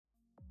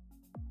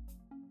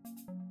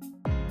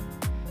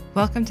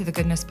Welcome to the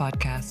Goodness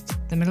Podcast,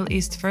 the Middle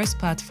East's first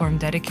platform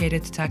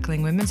dedicated to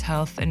tackling women's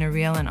health in a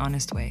real and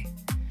honest way.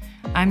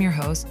 I'm your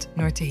host,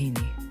 Noor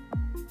Tahini.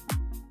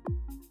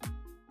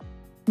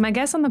 My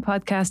guest on the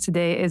podcast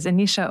today is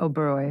Anisha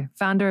Oberoi,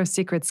 founder of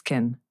Secret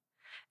Skin.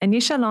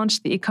 Anisha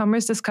launched the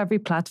e-commerce discovery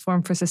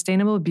platform for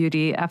sustainable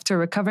beauty after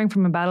recovering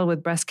from a battle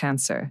with breast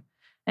cancer.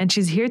 And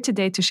she's here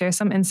today to share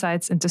some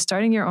insights into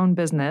starting your own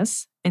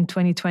business, in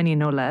 2020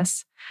 no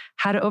less,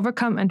 how to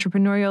overcome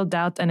entrepreneurial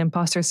doubt and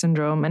imposter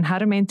syndrome, and how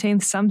to maintain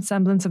some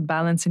semblance of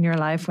balance in your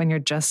life when you're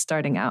just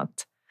starting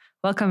out.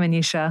 Welcome,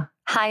 Anisha.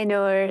 Hi,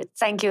 Noor.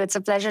 Thank you. It's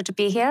a pleasure to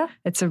be here.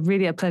 It's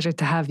really a pleasure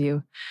to have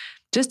you.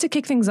 Just to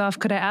kick things off,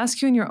 could I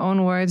ask you in your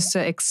own words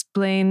to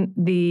explain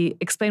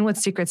what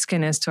Secret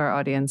Skin is to our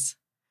audience?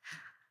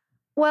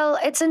 Well,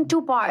 it's in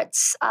two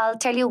parts. I'll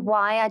tell you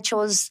why I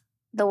chose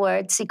the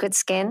word Secret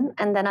Skin,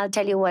 and then I'll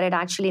tell you what it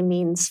actually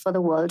means for the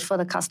world, for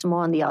the customer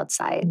on the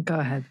outside. Go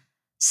ahead.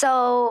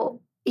 So,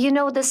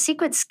 the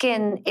secret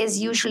skin is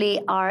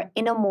usually our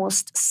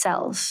innermost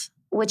self,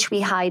 which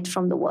we hide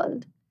from the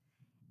world.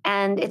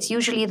 And it's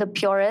usually the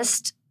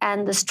purest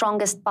and the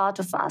strongest part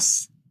of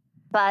us.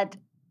 But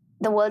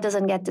the world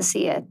doesn't get to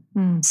see it.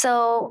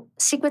 So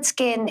Secret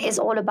Skin is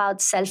all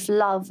about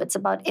self-love. It's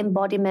about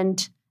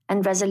embodiment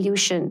and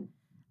resolution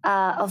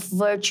of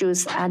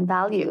virtues and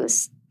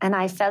values. And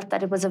I felt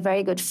that it was a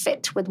very good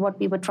fit with what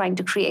we were trying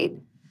to create.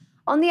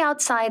 On the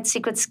outside,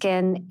 Secret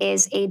Skin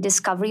is a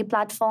discovery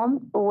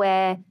platform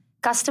where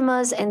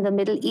customers in the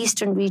Middle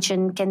Eastern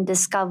region can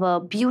discover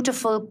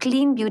beautiful,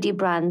 clean beauty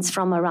brands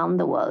from around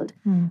the world,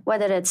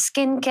 whether it's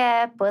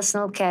skincare,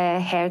 personal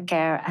care, hair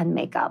care, and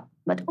makeup,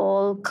 but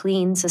all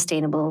clean,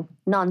 sustainable,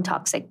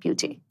 non-toxic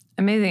beauty.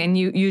 Amazing. And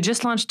you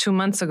just launched 2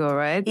 months ago,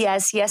 right?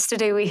 Yes.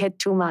 Yesterday we hit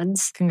 2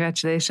 months.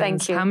 Congratulations.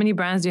 Thank you. How many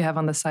brands do you have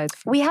on the site?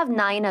 We have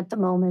 9 at the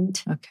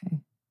moment. Okay.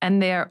 And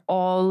they are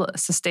all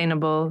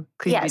sustainable,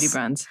 clean Yes. beauty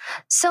brands?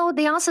 So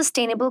they are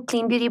sustainable,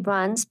 clean beauty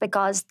brands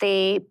because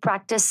they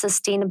practice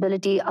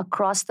sustainability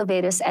across the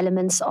various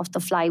elements of the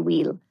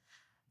flywheel.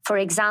 For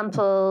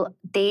example,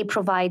 they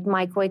provide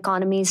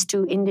microeconomies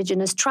to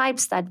indigenous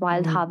tribes that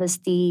wild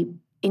harvest the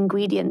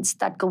ingredients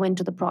that go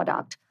into the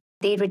product.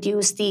 They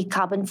reduce the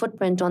carbon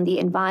footprint on the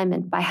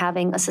environment by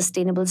having a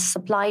sustainable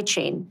supply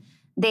chain.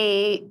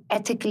 They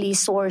ethically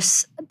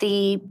source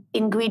the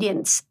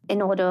ingredients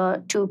in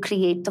order to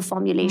create the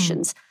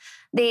formulations.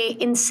 They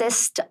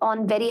insist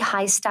on very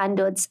high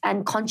standards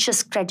and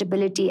conscious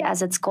credibility,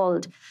 as it's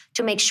called,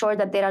 to make sure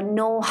that there are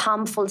no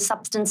harmful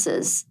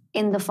substances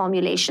in the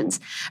formulations,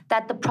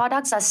 that the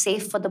products are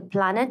safe for the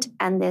planet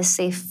and they're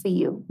safe for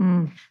you.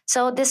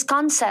 So this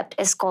concept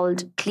is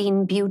called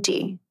clean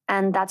beauty.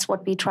 And that's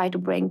what we try to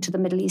bring to the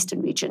Middle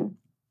Eastern region.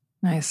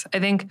 Nice. I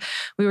think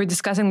we were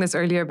discussing this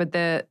earlier,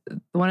 but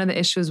one of the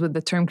issues with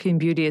the term clean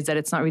beauty is that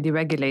it's not really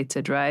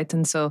regulated, right?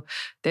 And so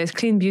there's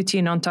clean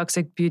beauty,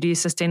 non-toxic beauty,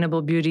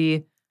 sustainable beauty.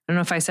 I don't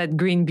know if I said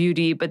green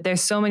beauty, but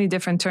there's so many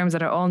different terms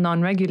that are all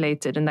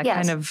non-regulated, and that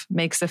kind of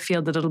makes the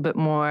field a little bit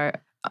more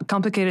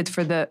complicated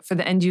for the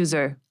end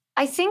user.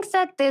 I think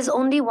that there's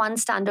only one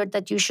standard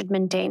that you should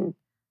maintain.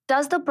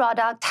 Does the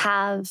product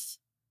have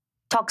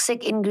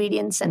toxic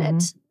ingredients in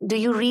it? Do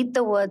you read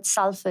the word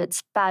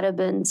sulfates,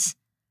 parabens?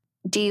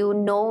 Do you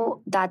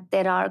know that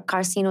there are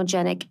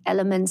carcinogenic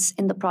elements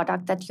in the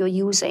product that you're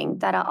using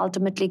that are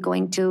ultimately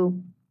going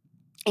to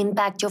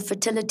impact your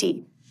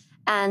fertility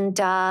and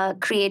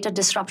create a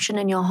disruption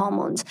in your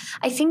hormones?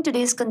 I think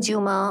today's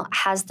consumer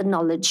has the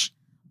knowledge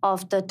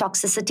of the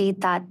toxicity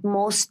that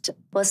most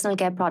personal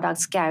care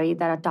products carry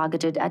that are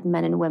targeted at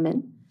men and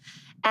women.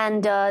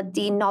 And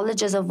the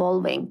knowledge is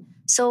evolving.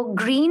 So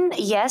green,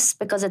 yes,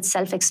 because it's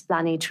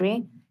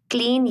self-explanatory.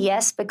 Clean,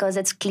 yes, because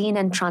it's clean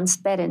and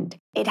transparent.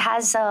 It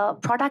has a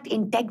product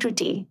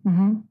integrity,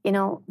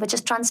 which is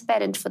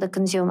transparent for the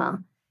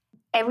consumer.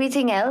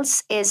 Everything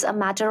else is a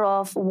matter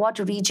of what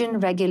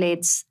region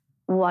regulates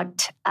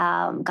what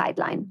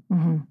guideline.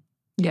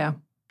 Yeah.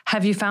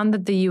 Have you found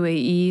that the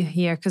UAE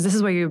here, because this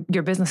is where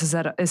your business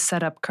is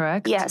set up,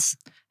 correct? Yes.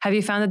 Have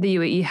you found that the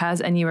UAE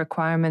has any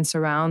requirements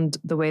around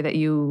the way that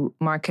you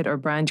market or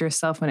brand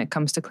yourself when it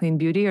comes to clean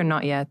beauty, or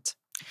not yet?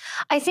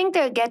 I think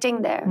they're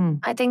getting there.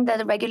 I think that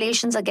the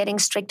regulations are getting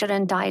stricter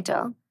and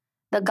tighter.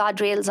 The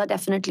guardrails are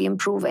definitely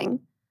improving.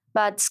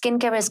 But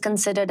skincare is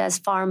considered as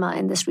pharma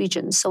in this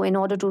region. So in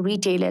order to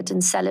retail it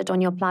and sell it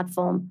on your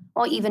platform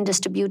or even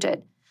distribute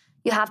it,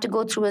 you have to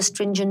go through a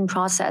stringent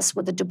process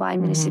with the Dubai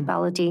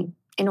municipality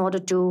in order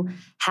to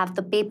have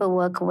the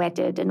paperwork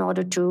vetted, in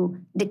order to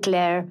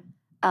declare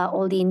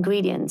all the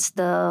ingredients,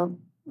 the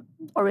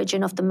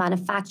origin of the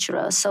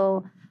manufacturer.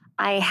 So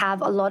I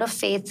have a lot of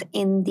faith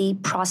in the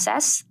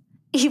process,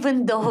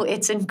 even though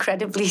it's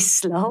incredibly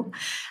slow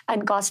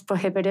and cost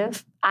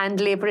prohibitive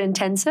and labor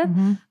intensive.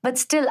 But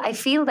still, I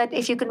feel that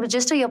if you can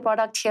register your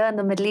product here in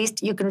the Middle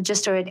East, you can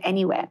register it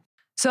anywhere.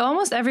 So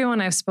almost everyone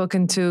I've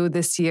spoken to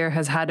this year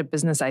has had a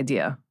business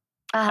idea.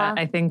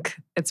 I think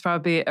it's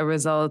probably a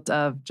result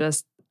of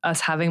just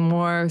us having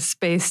more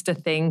space to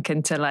think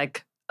and to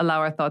allow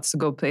our thoughts to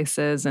go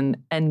places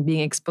and being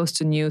exposed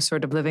to new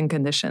sort of living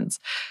conditions.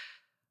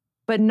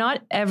 But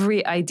not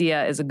every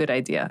idea is a good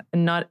idea.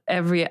 And not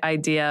every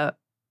idea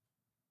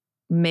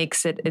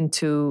makes it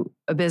into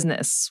a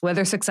business,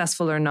 whether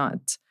successful or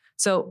not.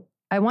 So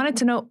I wanted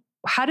to know,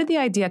 how did the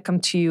idea come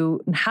to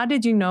you? And how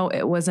did you know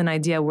it was an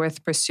idea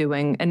worth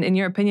pursuing? And in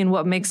your opinion,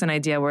 what makes an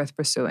idea worth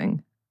pursuing?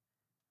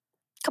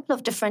 A couple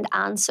of different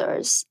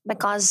answers,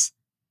 because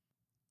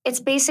it's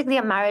basically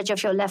a marriage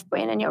of your left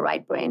brain and your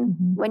right brain.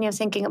 When you're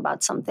thinking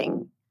about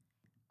something,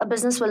 a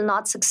business will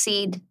not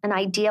succeed, an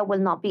idea will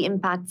not be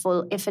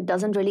impactful if it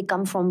doesn't really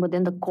come from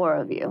within the core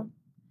of you.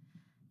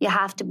 You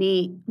have to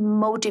be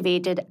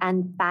motivated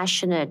and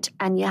passionate,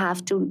 and you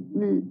have to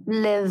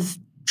live,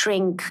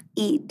 drink,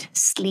 eat,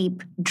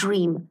 sleep,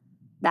 dream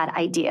that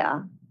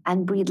idea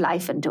and breathe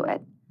life into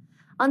it.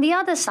 On the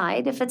other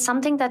side, if it's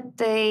something that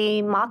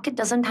the market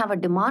doesn't have a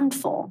demand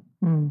for,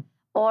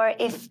 or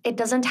if it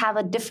doesn't have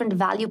a different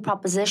value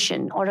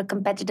proposition or a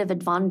competitive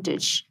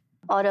advantage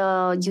or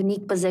a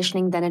unique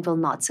positioning, then it will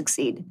not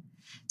succeed.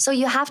 So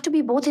you have to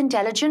be both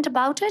intelligent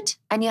about it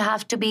and you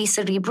have to be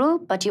cerebral,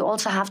 but you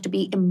also have to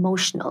be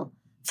emotional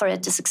for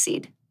it to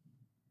succeed.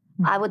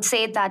 I would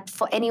say that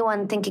for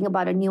anyone thinking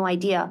about a new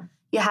idea,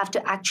 you have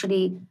to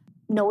actually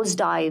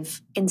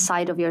nosedive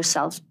inside of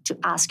yourself to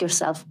ask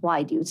yourself,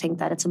 why do you think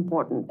that it's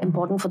important?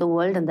 Important for the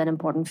world and then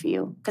important for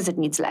you, because it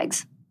needs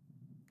legs.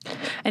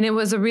 And it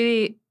was a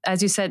really,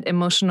 as you said,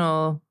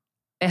 emotional,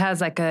 it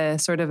has like a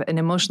sort of an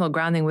emotional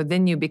grounding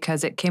within you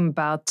because it came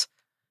about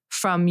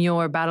from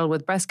your battle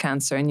with breast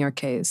cancer in your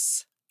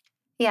case.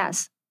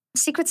 Yes.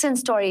 Secret Sin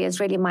story is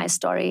really my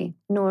story,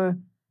 Noor.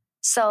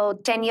 So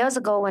 10 years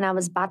ago when I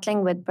was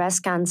battling with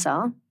breast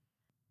cancer,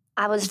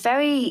 I was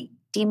very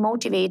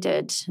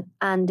demotivated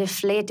and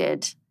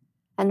deflated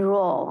and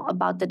raw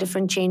about the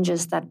different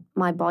changes that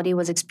my body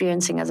was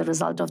experiencing as a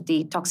result of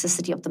the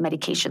toxicity of the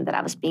medication that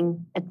I was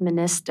being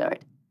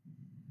administered.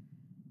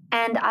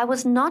 And I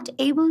was not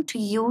able to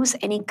use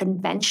any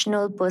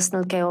conventional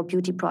personal care or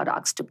beauty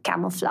products to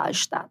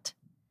camouflage that.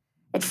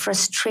 It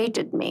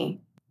frustrated me.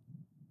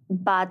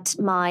 But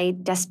my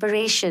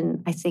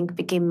desperation, I think,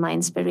 became my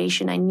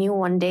inspiration. I knew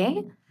one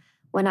day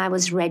when I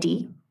was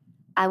ready,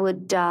 I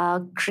would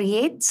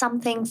create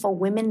something for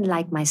women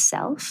like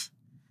myself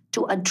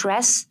to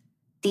address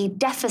the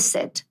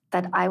deficit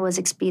that I was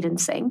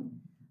experiencing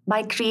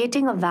by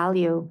creating a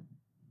value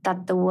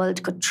that the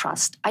world could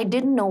trust. I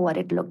didn't know what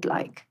it looked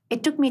like.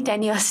 It took me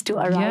 10 years to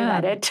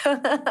arrive at it.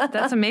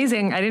 That's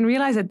amazing. I didn't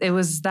realize it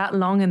was that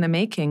long in the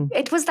making.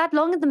 It was that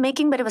long in the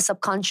making, but it was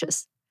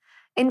subconscious.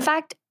 In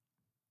fact,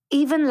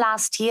 even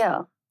last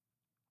year,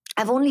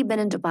 I've only been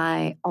in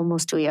Dubai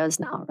almost 2 years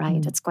now,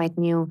 right? It's quite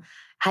new.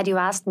 Had you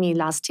asked me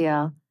last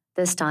year,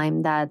 this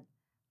time, that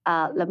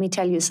let me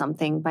tell you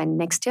something, by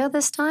next year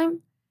this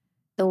time,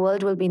 the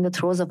world will be in the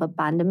throes of a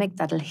pandemic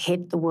that'll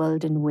hit the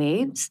world in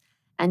waves,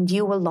 and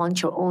you will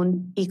launch your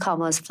own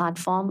e-commerce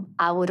platform,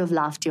 I would have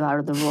laughed you out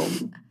of the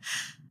room.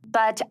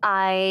 But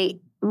I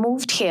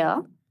moved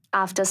here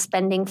after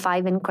spending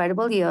 5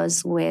 incredible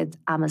years with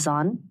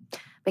Amazon,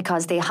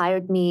 because they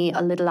hired me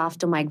a little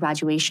after my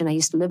graduation. I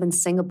used to live in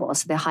Singapore,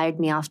 so they hired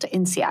me after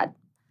INSEAD.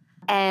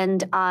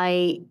 And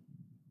I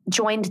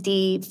joined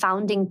the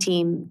founding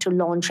team to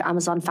launch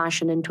Amazon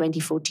Fashion in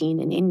 2014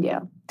 in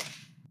India.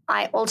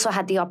 I also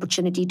had the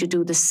opportunity to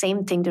do the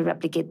same thing, to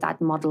replicate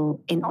that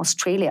model in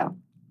Australia.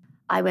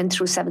 I went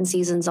through 7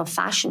 seasons of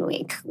Fashion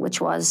Week,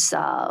 which was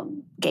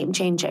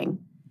game-changing.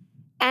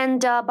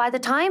 And by the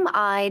time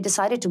I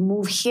decided to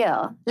move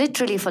here,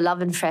 literally for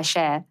love and fresh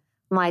air,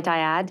 might I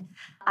add,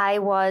 I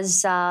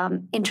was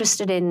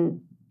interested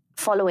in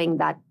following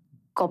that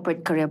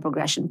corporate career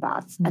progression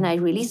path. And I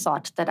really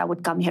thought that I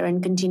would come here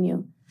and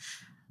continue.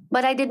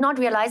 But I did not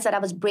realize that I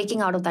was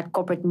breaking out of that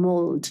corporate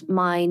mold.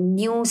 My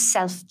new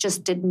self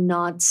just did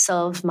not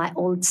serve my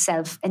old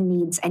self and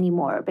needs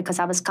anymore, because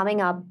I was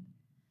coming up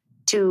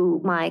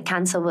to my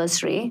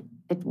cancerversary.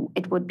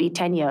 It would be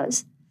 10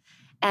 years.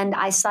 And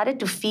I started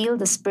to feel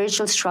the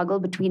spiritual struggle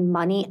between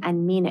money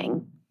and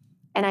meaning.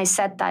 And I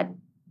said that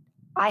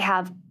I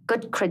have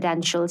good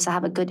credentials, I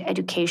have a good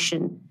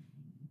education.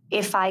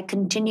 If I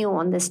continue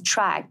on this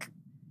track,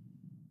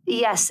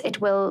 yes, it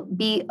will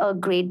be a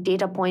great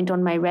data point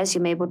on my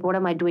resume, but what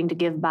am I doing to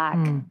give back?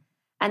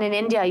 And in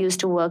India, I used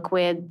to work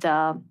with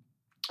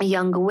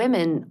younger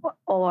women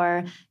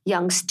or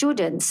young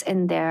students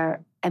in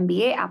their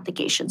MBA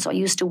applications. So I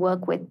used to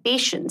work with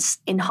patients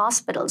in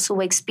hospitals who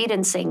were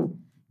experiencing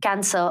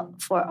cancer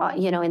for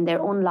in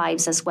their own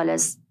lives, as well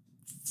as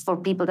for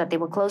people that they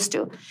were close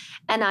to.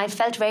 And I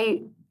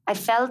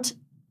felt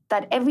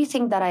that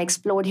everything that I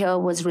explored here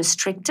was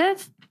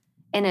restrictive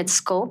in its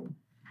scope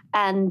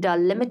and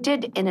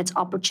limited in its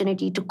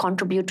opportunity to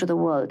contribute to the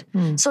world.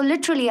 So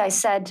literally I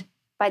said,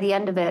 by the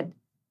end of it,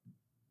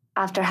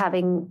 after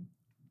having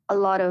a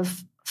lot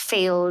of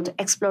failed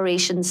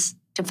explorations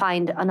to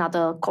find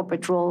another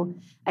corporate role,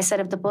 I said,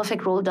 if the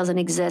perfect role doesn't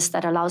exist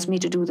that allows me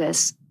to do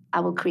this,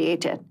 I will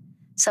create it.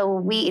 So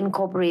we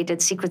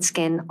incorporated Secret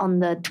Skin on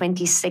the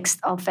 26th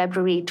of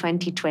February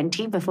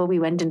 2020, before we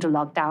went into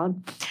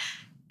lockdown.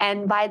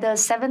 And by the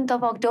 7th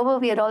of October,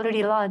 we had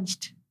already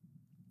launched.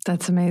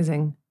 That's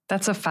amazing.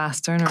 That's a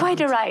fast turnaround.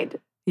 Quite a ride.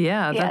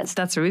 Yeah, Yes.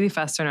 that's a really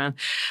fast turnaround.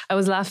 I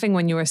was laughing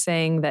when you were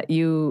saying that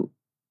you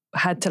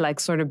had to like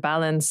sort of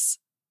balance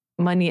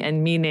money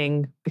and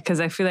meaning, because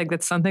I feel like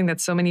that's something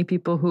that so many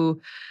people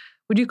who,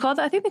 would you call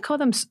that? I think they call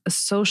them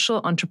social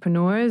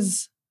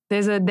entrepreneurs.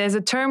 There's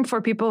a term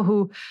for people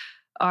who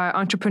are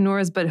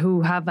entrepreneurs, but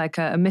who have like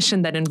a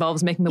mission that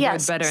involves making the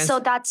world better. So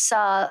that's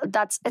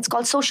it's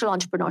called social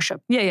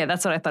entrepreneurship. Yeah,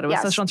 that's what I thought it was.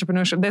 Yes. Social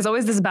entrepreneurship. There's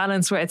always this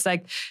balance where it's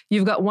like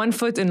you've got one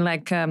foot in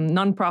like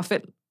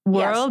non-profit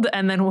world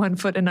and then one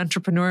foot in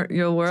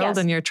entrepreneurial world,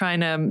 and you're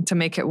trying to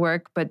make it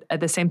work, but at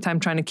the same time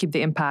trying to keep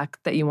the impact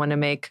that you want to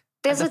make.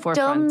 There's at the a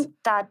term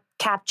that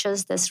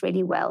captures this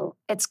really well.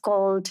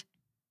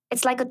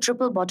 It's like a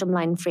triple bottom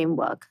line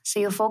framework. So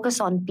you focus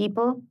on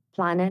people,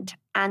 planet,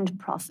 and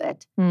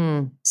profit.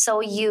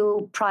 So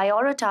you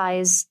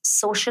prioritize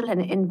social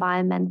and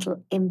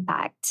environmental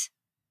impact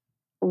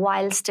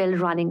while still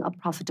running a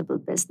profitable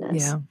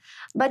business. Yeah.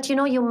 But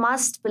you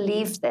must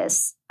believe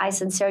this. I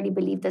sincerely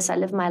believe this. I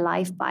live my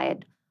life by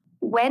it.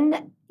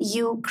 When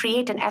you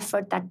create an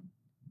effort that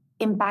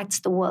impacts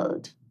the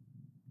world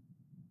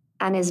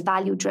and is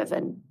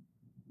value-driven,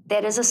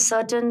 there is a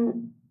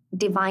certain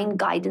divine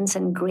guidance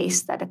and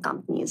grace that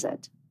accompanies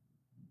it.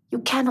 You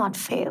cannot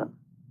fail.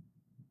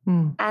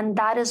 And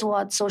that is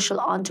what social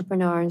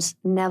entrepreneurs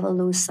never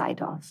lose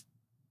sight of.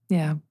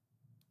 Yeah.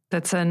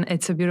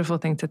 It's a beautiful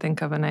thing to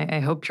think of, and I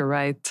hope you're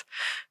right.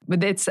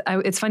 But it's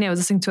funny, I was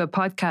listening to a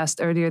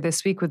podcast earlier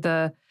this week with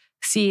the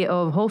CEO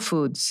of Whole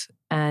Foods,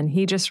 and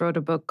he just wrote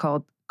a book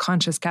called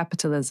Conscious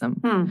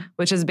Capitalism,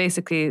 which is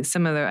basically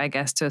similar, I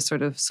guess, to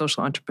sort of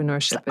social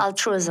entrepreneurship. It's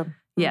altruism.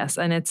 Yes,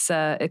 and it's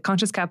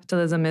conscious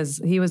capitalism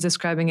he was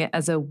describing it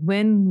as a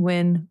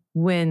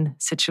win-win-win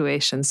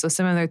situation. So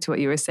similar to what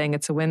you were saying,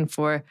 it's a win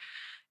for,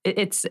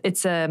 it's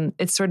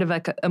sort of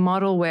like a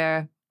model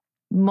where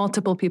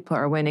multiple people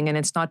are winning, and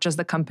it's not just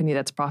the company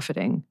that's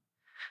profiting.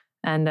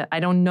 And I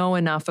don't know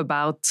enough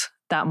about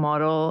that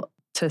model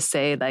to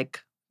say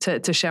like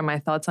to share my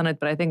thoughts on it,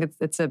 but I think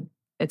it's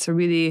a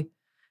really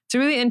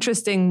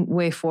interesting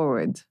way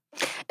forward.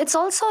 It's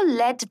also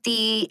led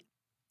the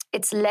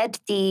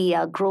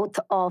growth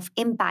of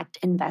impact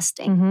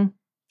investing.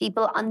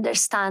 People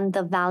understand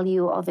the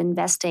value of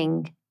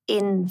investing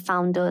in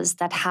founders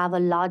that have a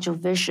larger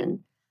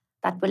vision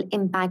that will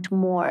impact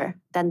more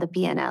than the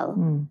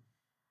P&L.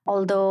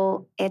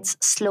 Although it's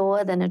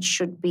slower than it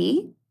should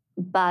be,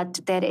 but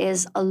there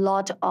is a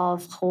lot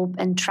of hope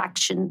and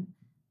traction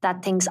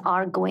that things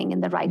are going in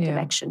the right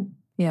direction.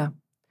 Yeah.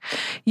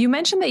 You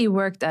mentioned that you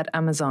worked at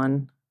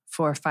Amazon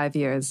for 5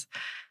 years.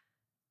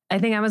 I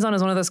think Amazon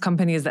is one of those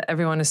companies that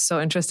everyone is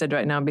so interested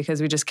right now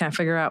because we just can't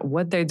figure out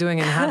what they're doing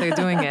and how they're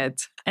doing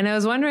it. And I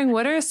was wondering,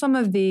 what are some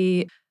of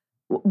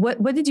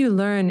what did you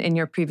learn in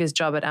your previous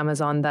job at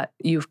Amazon that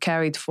you've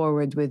carried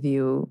forward with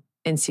you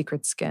in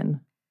Secret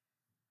Skin?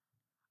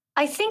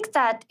 I think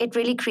that it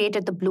really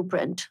created the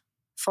blueprint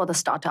for the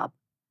startup.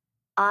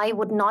 I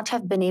would not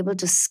have been able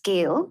to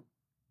scale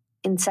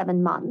in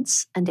 7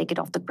 months and take it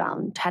off the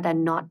ground had I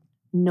not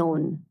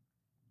known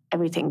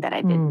everything that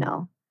I did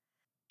know.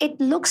 It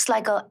looks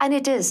like and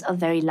it is a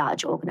very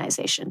large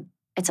organization.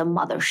 It's a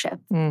mothership.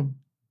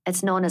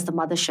 It's known as the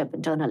mothership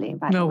internally,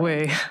 by the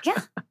way. No way.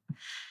 Yeah.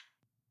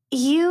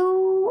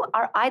 You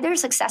are either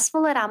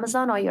successful at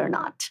Amazon or you're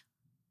not.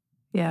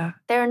 Yeah.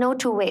 There are no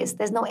two ways.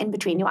 There's no in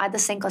between. You either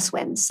sink or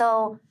swim.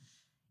 So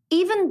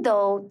even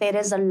though there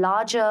is a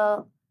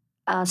larger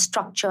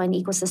structure and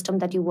ecosystem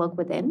that you work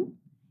within,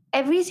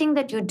 everything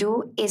that you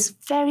do is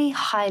very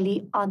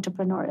highly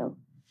entrepreneurial.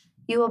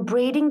 You are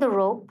braiding the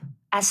rope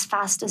as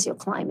fast as you're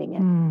climbing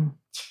it.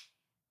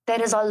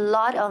 There is a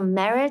lot of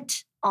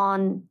merit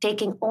on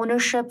taking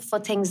ownership for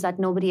things that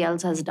nobody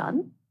else has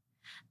done.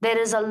 There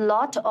is a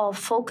lot of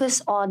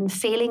focus on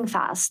failing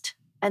fast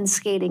and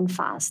scaling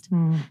fast.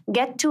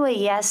 Get to a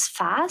yes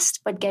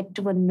fast, but get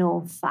to a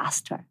no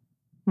faster.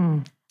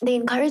 They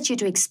encourage you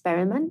to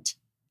experiment,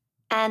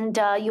 and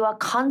you are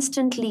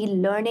constantly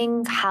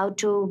learning how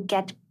to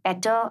get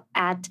better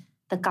at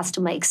the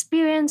customer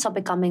experience or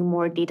becoming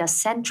more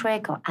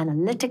data-centric or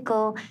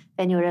analytical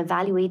when you're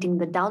evaluating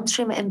the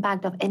downstream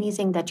impact of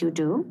anything that you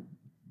do.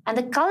 And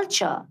the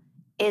culture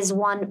is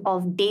one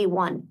of day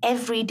one.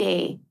 Every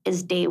day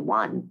is day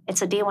one.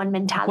 It's a day one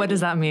mentality. What does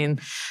that mean?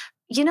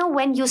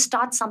 When you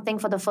start something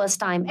for the first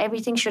time,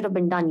 everything should have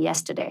been done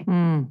yesterday.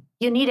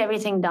 You need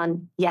everything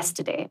done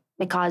yesterday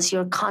because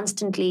you're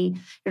constantly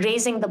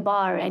raising the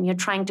bar and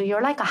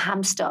you're like a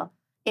hamster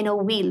in a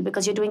wheel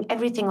because you're doing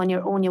everything on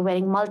your own. You're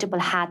wearing multiple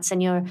hats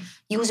and you're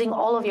using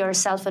all of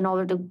yourself in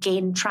order to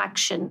gain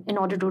traction, in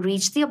order to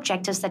reach the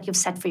objectives that you've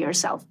set for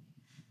yourself.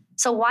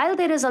 So while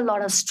there is a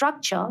lot of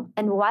structure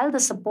and while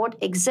the support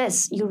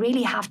exists, you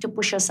really have to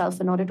push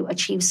yourself in order to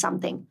achieve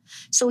something.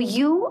 So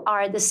you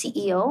are the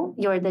CEO,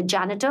 you're the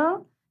janitor,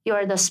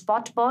 you're the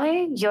spot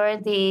boy, you're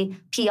the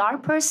PR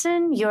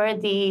person, you're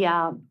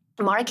the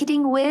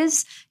marketing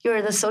whiz,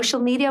 you're the social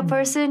media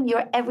person,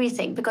 you're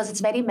everything, because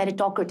it's very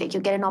meritocratic. You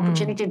get an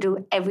opportunity to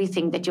do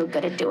everything that you're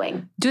good at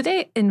doing. Do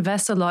they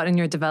invest a lot in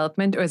your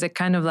development, or is it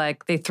kind of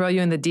like they throw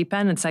you in the deep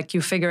end? It's like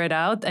you figure it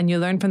out and you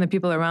learn from the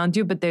people around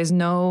you, but there's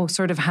no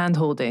sort of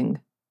hand-holding?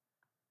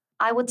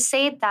 I would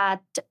say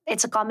that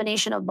it's a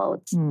combination of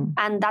both.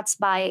 And that's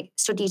by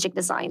strategic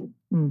design.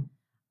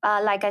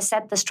 Like I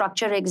said, the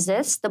structure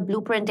exists, the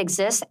blueprint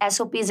exists,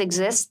 SOPs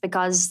exist,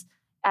 because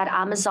at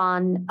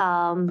Amazon,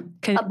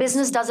 a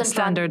business doesn't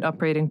standard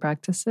operating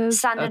practices?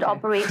 Standard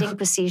operating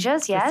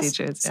procedures, yes.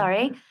 Procedures, yeah.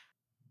 Sorry.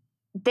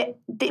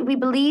 We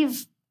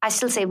believe, I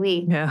still say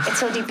we, it's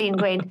so deeply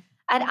ingrained.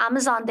 At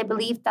Amazon, they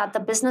believe that the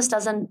business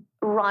doesn't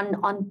run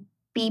on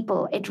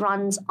people, it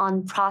runs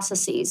on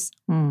processes.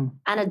 And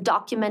a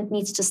document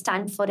needs to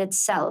stand for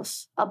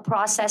itself. A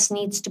process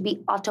needs to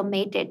be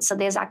automated. So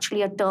there's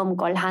actually a term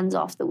called hands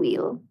off the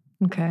wheel.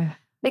 Okay.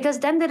 Because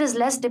then there is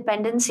less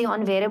dependency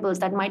on variables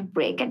that might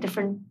break at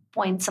different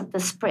points of the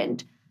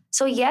sprint.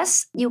 So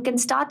yes, you can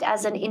start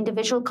as an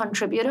individual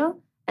contributor,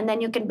 and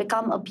then you can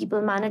become a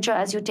people manager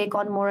as you take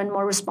on more and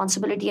more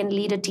responsibility and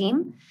lead a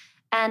team.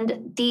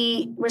 And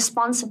the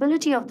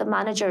responsibility of the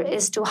manager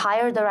is to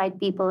hire the right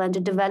people and to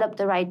develop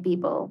the right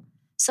people.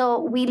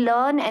 So we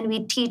learn and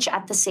we teach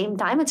at the same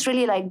time. It's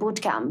really like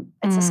boot camp.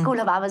 It's a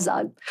school of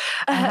Amazon.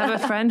 I have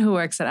a friend who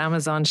works at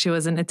Amazon. She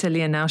was in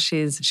Italy and now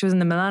she was in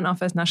the Milan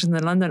office. Now she's in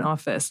the London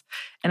office.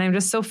 And I'm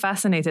just so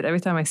fascinated.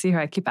 Every time I see her,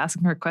 I keep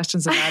asking her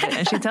questions about it.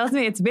 And she tells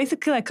me it's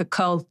basically like a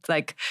cult.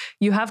 Like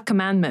you have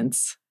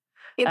commandments.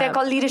 Yeah, they're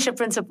called leadership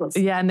principles.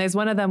 Yeah. And there's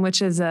one of them,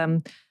 which is, I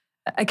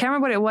can't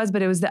remember what it was,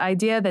 but it was the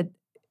idea that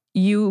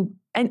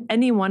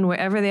anyone,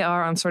 wherever they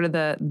are on sort of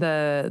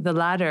the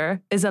ladder,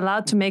 is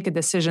allowed to make a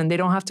decision. They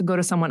don't have to go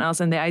to someone else.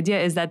 And the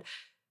idea is that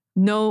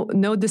no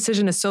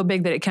decision is so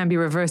big that it can be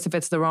reversed if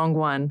it's the wrong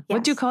one. Yes.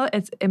 What do you call it?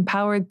 It's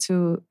empowered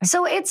to...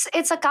 So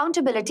it's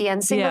accountability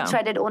and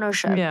single-threaded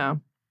ownership. Yeah.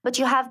 But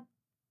you have...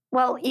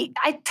 Well,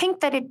 I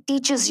think that it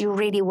teaches you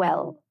really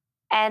well.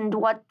 And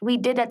what we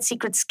did at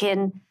Secret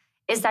Skin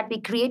is that we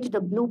created a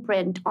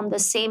blueprint on the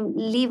same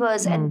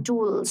levers and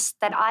tools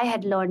that I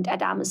had learned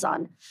at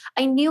Amazon.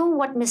 I knew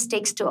what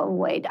mistakes to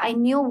avoid. I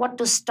knew what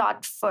to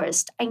start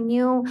first. I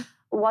knew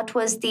what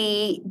was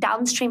the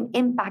downstream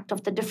impact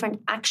of the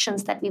different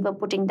actions that we were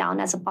putting down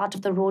as a part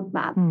of the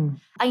roadmap.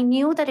 I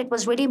knew that it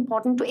was really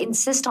important to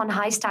insist on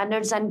high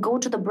standards and go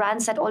to the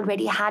brands that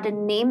already had a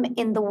name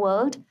in the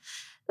world.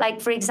 Like,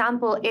 for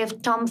example,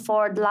 if Tom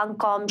Ford,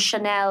 Lancôme,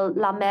 Chanel,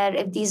 La Mer,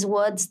 if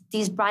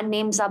these brand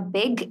names are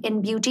big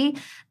in beauty,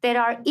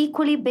 there are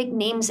equally big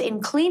names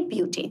in clean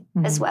beauty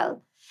as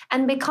well.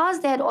 And because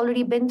they had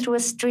already been through a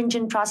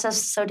stringent process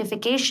of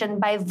certification,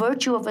 by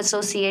virtue of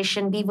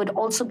association, we would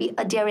also be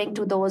adhering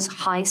to those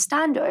high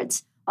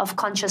standards of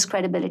conscious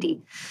credibility.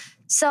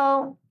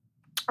 So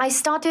I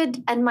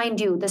started, and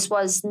mind you, this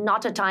was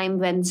not a time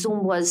when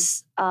Zoom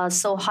was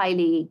so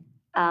highly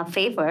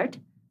favored.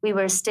 We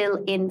were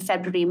still in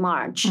February,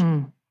 March.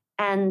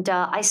 And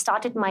I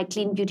started my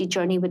clean beauty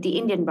journey with the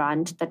Indian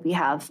brand that we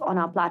have on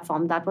our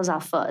platform. That was our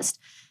first.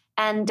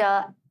 And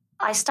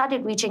I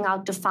started reaching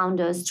out to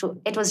founders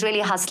it was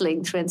really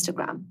hustling through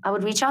Instagram. I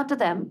would reach out to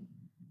them.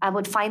 I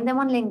would find them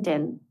on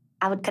LinkedIn.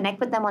 I would connect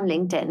with them on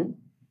LinkedIn.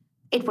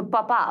 It would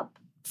pop up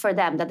for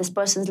them that this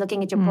person's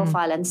looking at your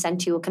profile and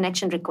sent you a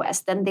connection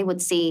request. Then they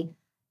would see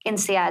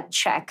INSEAD,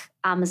 check.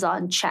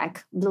 Amazon,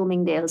 check.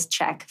 Bloomingdale's,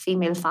 check.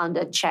 Female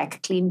founder,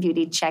 check. Clean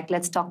beauty, check.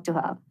 Let's talk to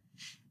her.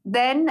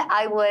 Then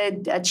I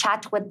would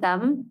chat with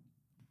them,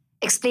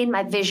 explain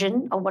my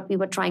vision of what we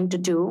were trying to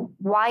do,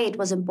 why it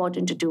was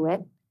important to do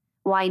it,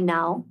 why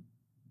now,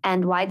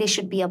 and why they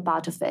should be a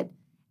part of it.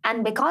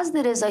 And because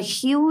there is a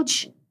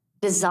huge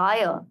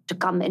desire to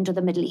come into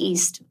the Middle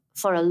East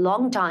for a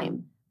long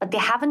time, but they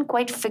haven't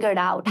quite figured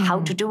out how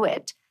to do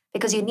it,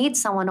 because you need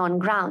someone on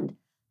ground.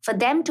 For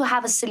them to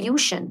have a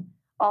solution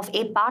of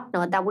a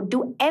partner that would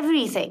do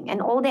everything and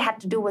all they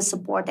had to do was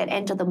support and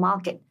enter the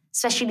market,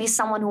 especially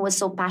someone who was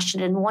so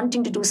passionate and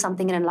wanting to do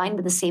something in line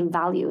with the same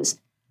values.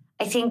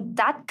 I think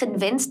that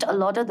convinced a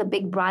lot of the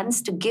big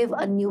brands to give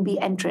a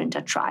newbie entrant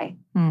a try.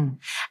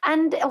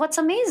 And what's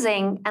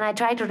amazing, and I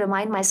try to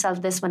remind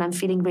myself this when I'm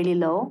feeling really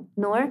low,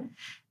 Noor,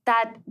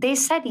 that they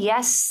said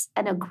yes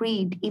and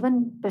agreed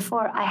even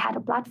before I had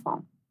a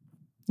platform.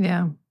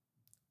 Yeah.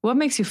 What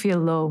makes you feel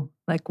low?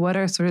 Like, what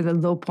are sort of the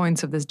low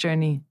points of this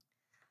journey?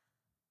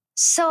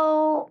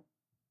 So,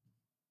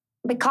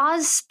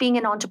 because being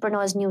an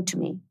entrepreneur is new to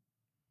me,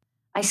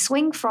 I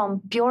swing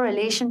from pure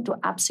elation to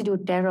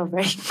absolute terror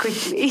very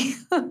quickly.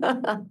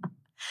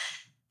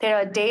 There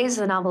are days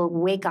when I will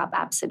wake up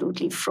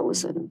absolutely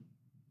frozen,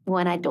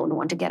 when I don't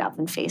want to get up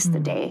and face the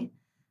day.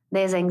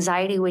 There's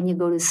anxiety when you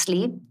go to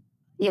sleep.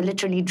 You're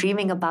literally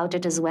dreaming about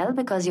it as well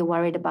because you're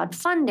worried about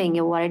funding.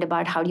 You're worried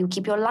about how do you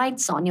keep your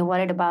lights on. You're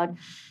worried about...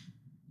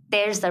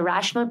 There's the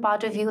rational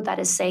part of you that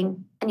is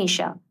saying,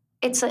 Anisha,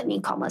 it's an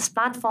e-commerce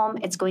platform.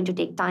 It's going to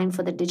take time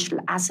for the digital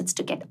assets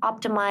to get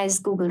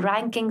optimized. Google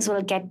rankings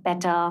will get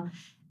better.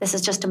 This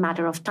is just a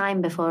matter of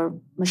time before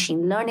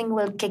machine learning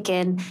will kick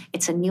in.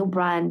 It's a new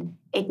brand.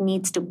 It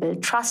needs to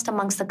build trust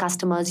amongst the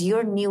customers.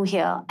 You're new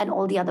here, and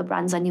all the other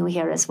brands are new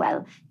here as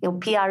well. Your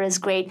PR is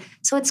great.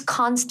 So it's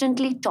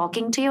constantly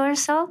talking to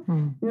yourself,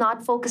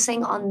 not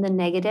focusing on the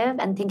negative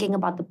and thinking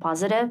about the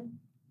positive,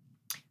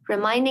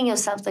 reminding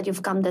yourself that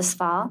you've come this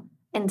far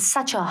in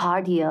such a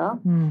hard year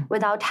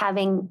without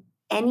having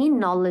any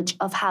knowledge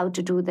of how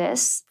to do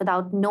this,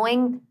 without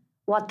knowing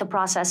what the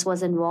process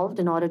was involved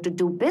in order to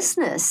do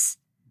business.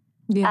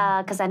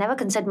 Because I never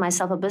considered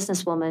myself a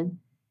businesswoman.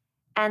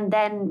 And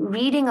then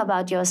reading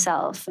about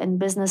yourself in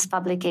business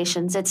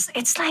publications,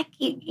 it's like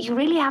you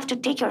really have to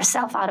take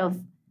yourself out of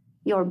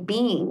your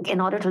being in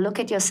order to look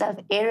at yourself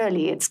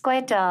airily. It's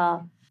quite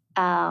a,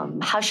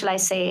 how shall I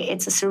say,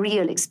 it's a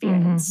surreal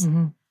experience.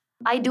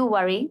 I do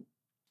worry.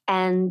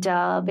 And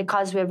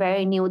because we're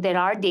very new, there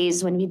are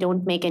days when we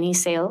don't make any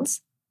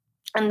sales.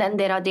 And then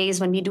there are days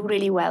when we do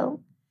really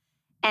well.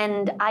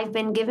 And I've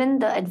been given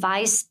the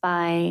advice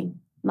by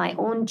my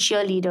own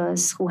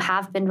cheerleaders who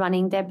have been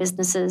running their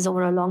businesses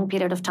over a long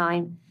period of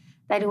time,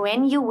 that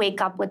when you wake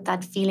up with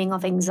that feeling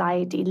of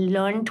anxiety,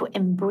 learn to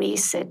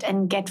embrace it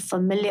and get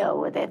familiar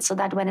with it so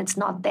that when it's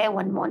not there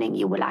one morning,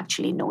 you will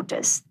actually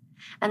notice.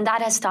 And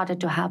that has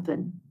started to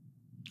happen.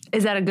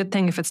 Is that a good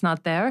thing if it's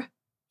not there?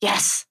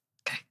 Yes.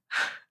 Okay.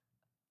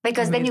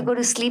 Because then you go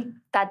to sleep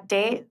that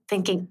day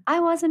thinking, I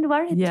wasn't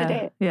worried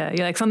today. Yeah,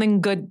 you're like,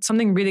 something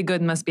really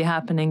good must be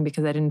happening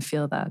because I didn't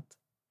feel that.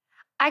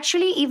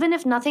 Actually, even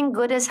if nothing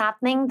good is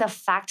happening, the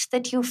fact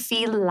that you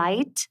feel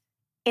light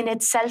in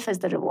itself is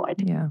the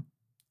reward. Yeah.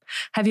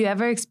 Have you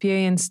ever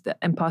experienced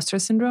imposter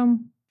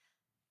syndrome?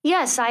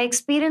 Yes, I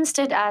experienced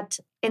it at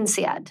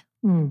INSEAD.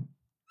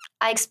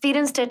 I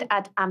experienced it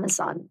at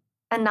Amazon.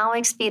 And now I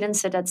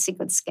experience it at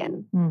Secret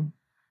Skin.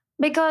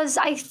 Because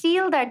I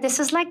feel that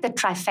this is like the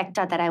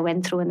trifecta that I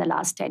went through in the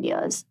last 10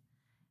 years.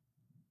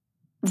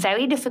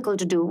 Very difficult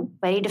to do,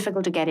 very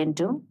difficult to get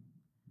into.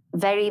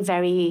 Very,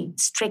 very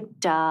strict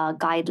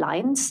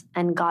guidelines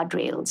and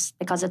guardrails,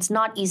 because it's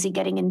not easy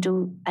getting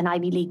into an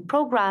Ivy League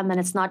program, and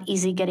it's not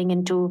easy getting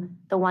into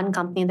the one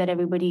company that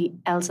everybody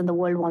else in the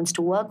world wants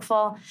to work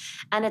for.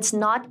 And it's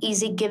not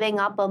easy giving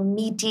up a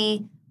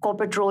meaty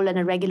corporate role and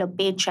a regular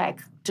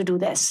paycheck to do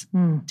this,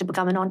 to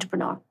become an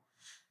entrepreneur.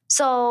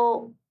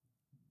 So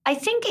I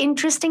think,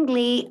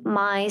 interestingly,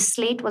 my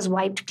slate was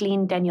wiped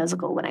clean 10 years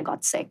ago when I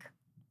got sick.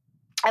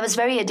 I was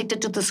very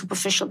addicted to the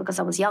superficial because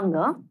I was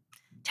younger.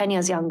 10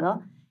 years younger,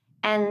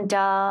 and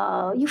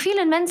you feel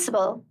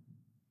invincible.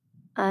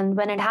 And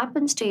when it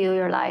happens to you,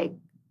 you're like,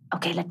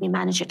 okay, let me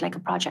manage it like a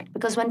project.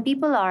 Because when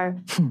people are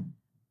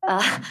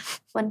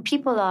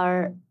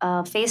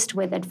faced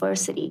with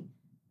adversity,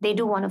 they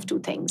do one of two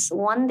things.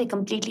 One, they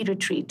completely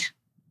retreat.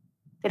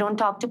 They don't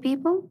talk to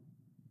people.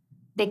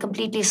 They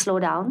completely slow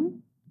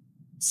down.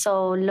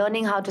 So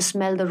learning how to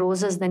smell the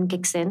roses then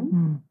kicks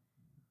in,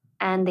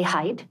 and they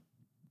hide,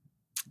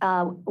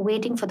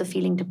 waiting for the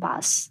feeling to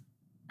pass,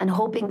 and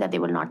hoping that they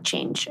will not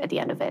change at the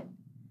end of it.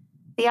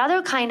 The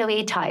other kind of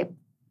A-type,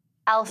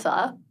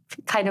 alpha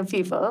kind of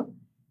people,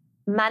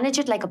 manage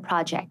it like a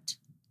project.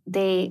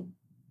 They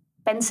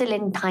pencil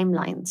in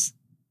timelines.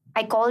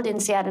 I called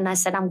INSEAD and I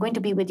said, I'm going to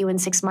be with you in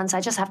 6 months.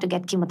 I just have to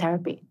get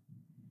chemotherapy.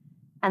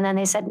 And then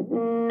they said,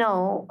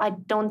 no,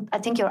 I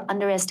think you're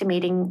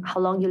underestimating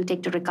how long you'll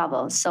take to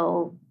recover.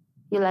 So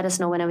you let us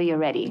know whenever you're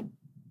ready.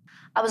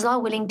 I was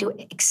not willing to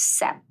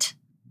accept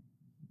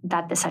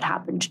that this had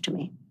happened to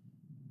me.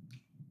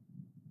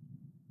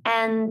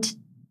 And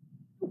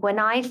when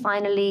I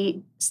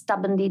finally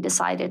stubbornly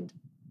decided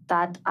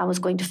that I was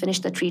going to finish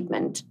the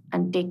treatment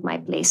and take my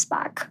place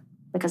back,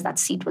 because that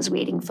seat was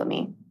waiting for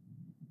me,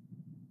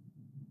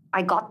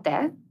 I got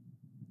there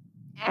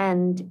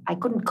and I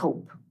couldn't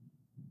cope.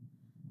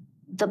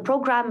 The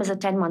program is a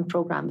 10-month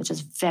program, which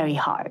is very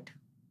hard.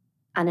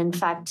 And in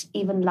fact,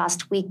 even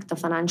last week, the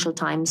Financial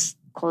Times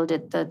called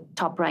it the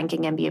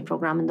top-ranking MBA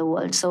program in the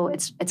world. So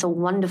it's a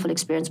wonderful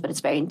experience, but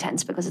it's very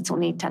intense because it's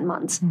only 10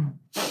 months.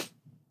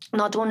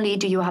 Not only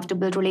do you have to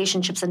build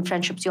relationships and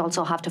friendships, you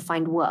also have to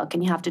find work,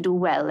 and you have to do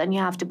well, and you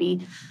have to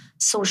be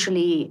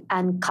socially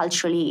and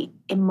culturally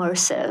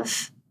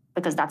immersive,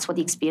 because that's what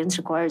the experience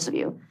requires of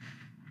you.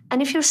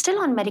 And if you're still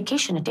on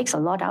medication, it takes a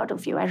lot out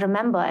of you. I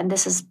remember, and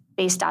this is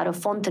based out of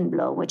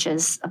Fontainebleau, which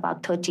is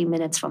about 30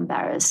 minutes from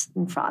Paris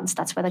in France.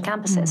 That's where the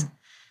campus is.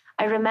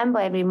 I remember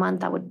every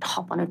month I would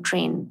hop on a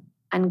train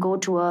and go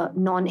to a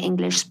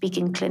non-English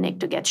speaking clinic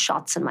to get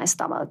shots in my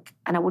stomach.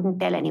 And I wouldn't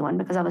tell anyone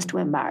because I was too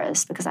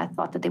embarrassed, because I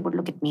thought that they would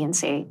look at me and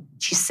say,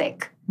 she's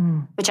sick,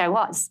 which I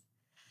was.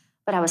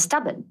 But I was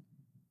stubborn.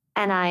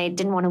 And I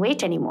didn't want to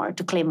wait anymore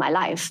to claim my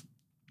life,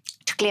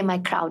 to claim my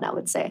crown, I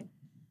would say.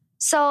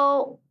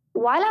 So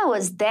while I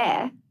was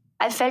there,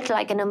 I felt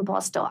like an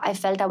imposter. I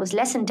felt I was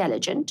less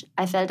intelligent.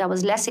 I felt I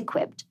was less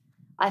equipped.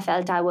 I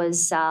felt I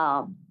was...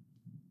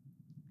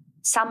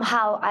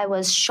 somehow I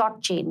was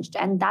shortchanged.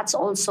 And that's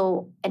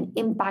also an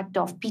impact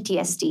of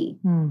PTSD,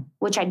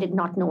 which I did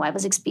not know I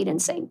was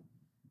experiencing.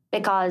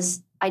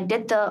 Because I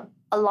did the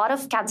a lot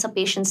of cancer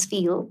patients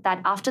feel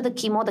that after the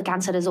chemo, the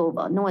cancer is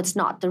over. No, it's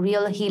not. The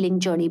real healing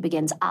journey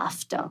begins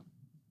after.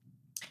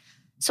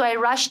 So I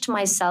rushed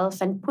myself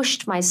and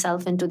pushed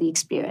myself into the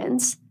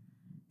experience,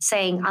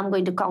 saying, I'm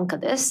going to conquer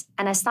this.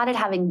 And I started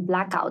having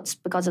blackouts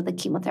because of the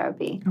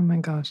chemotherapy. Oh my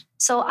gosh.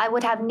 So I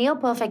would have near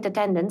perfect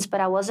attendance, but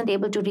I wasn't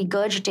able to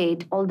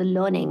regurgitate all the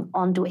learning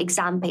onto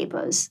exam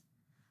papers.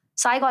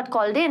 So I got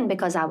called in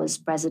because I was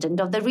president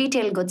of the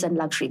Retail Goods and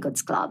Luxury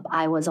Goods Club.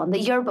 I was on the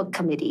yearbook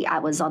committee. I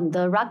was on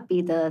the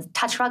rugby, the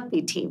touch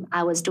rugby team.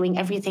 I was doing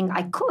everything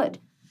I could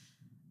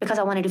because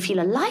I wanted to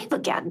feel alive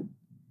again.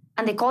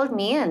 And they called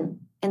me in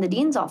the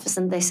dean's office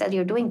and they said,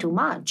 you're doing too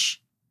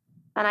much.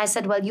 And I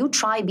said, well, you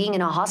try being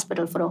in a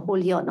hospital for a whole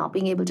year, not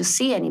being able to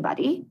see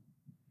anybody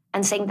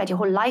and saying that your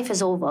whole life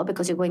is over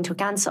because you're going through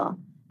cancer.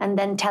 And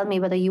then tell me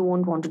whether you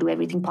won't want to do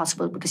everything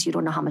possible because you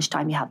don't know how much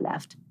time you have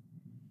left.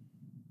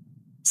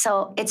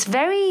 So it's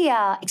very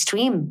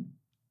extreme.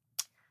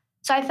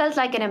 So I felt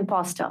like an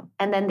imposter.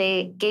 And then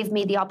they gave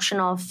me the option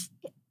of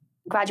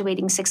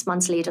graduating 6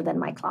 months later than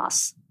my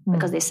class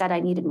because they said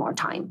I needed more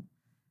time.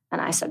 And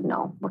I said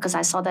no, because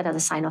I saw that as a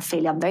sign of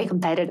failure. I'm very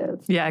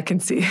competitive. Yeah, I can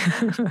see.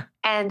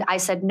 And I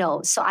said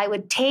no. So I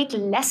would take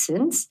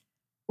lessons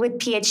with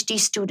PhD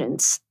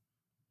students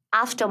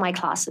after my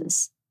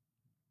classes.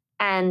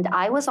 And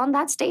I was on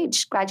that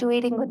stage,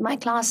 graduating with my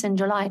class in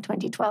July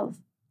 2012.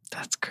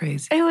 That's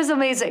crazy. It was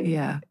amazing.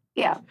 Yeah.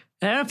 Yeah.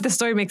 I don't know if the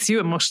story makes you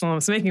emotional.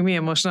 It's making me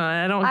emotional.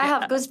 I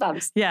have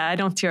goosebumps. Yeah, I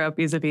don't tear up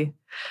easily.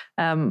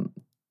 All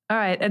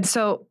right. And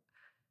so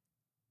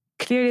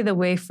clearly the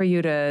way for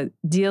you to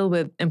deal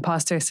with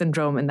imposter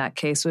syndrome in that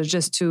case was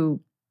just to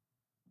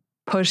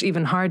push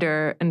even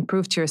harder and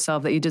prove to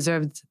yourself that you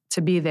deserved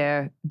to be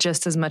there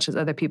just as much as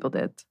other people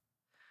did.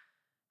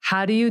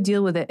 How do you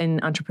deal with it in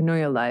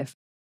entrepreneurial life?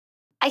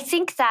 I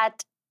think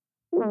that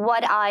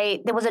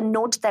there was a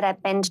note that I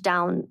penned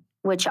down,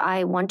 which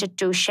I wanted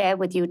to share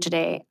with you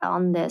today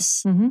on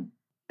this,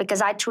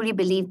 because I truly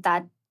believe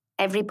that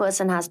every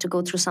person has to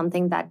go through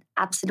something that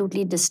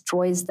absolutely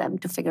destroys them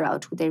to figure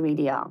out who they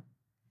really are.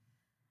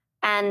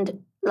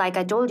 And like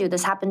I told you,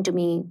 this happened to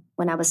me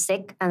when I was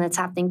sick, and it's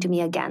happening to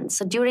me again.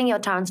 So during your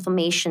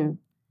transformation,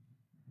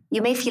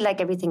 you may feel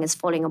like everything is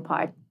falling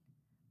apart,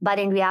 but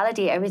in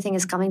reality, everything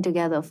is coming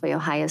together for your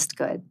highest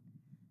good.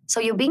 So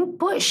you're being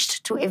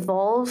pushed to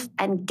evolve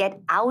and get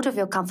out of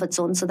your comfort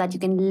zone so that you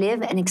can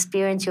live and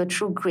experience your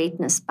true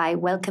greatness by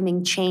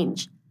welcoming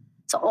change.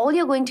 So all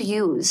you're going to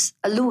lose,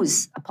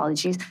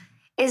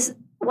 is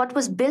what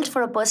was built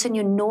for a person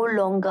you no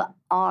longer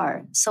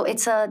are. So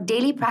it's a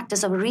daily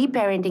practice of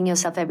reparenting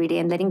yourself every day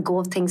and letting go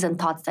of things and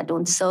thoughts that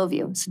don't serve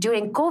you. So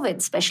during COVID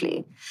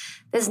especially,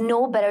 there's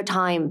no better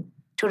time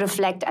to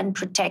reflect and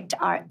protect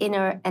our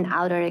inner and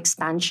outer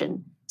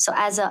expansion. So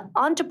as an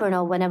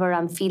entrepreneur, whenever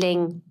I'm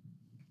feeling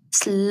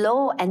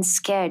slow and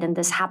scared, and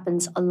this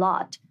happens a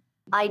lot,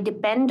 I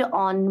depend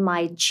on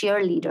my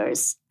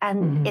cheerleaders.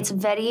 And it's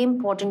very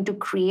important to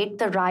create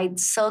the right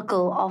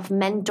circle of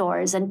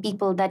mentors and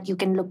people that you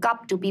can look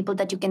up to, people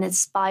that you can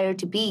aspire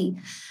to be,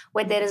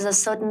 where there is a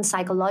certain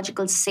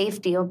psychological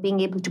safety of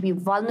being able to be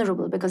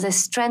vulnerable, because there's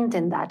strength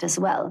in that as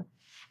well.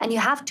 And you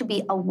have to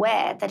be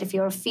aware that if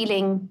you're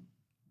feeling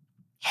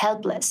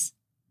helpless,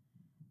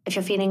 if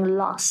you're feeling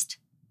lost,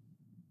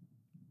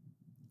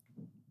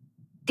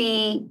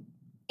 the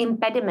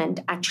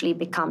impediment actually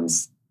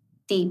becomes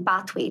the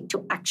pathway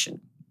to action.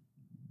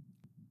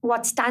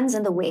 What stands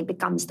in the way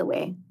becomes the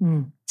way.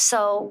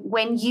 So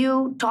when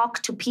you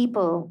talk to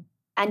people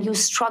and you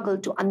struggle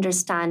to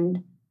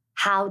understand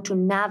how to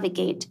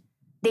navigate,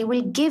 they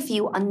will give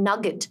you a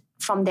nugget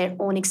from their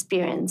own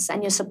experience,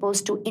 and you're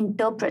supposed to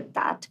interpret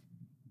that,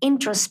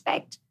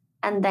 introspect,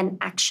 and then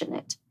action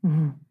it.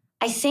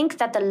 I think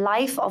that the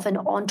life of an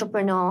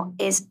entrepreneur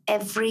is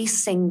every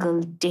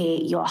single day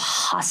you're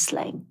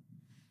hustling.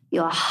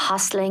 You're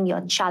hustling,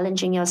 you're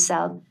challenging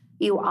yourself.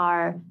 You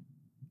are,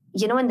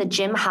 in the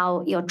gym,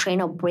 how your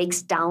trainer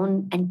breaks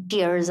down and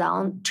tears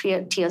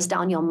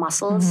down your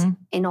muscles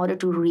in order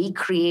to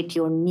recreate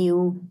your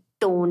new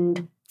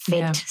toned,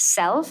 fit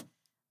self.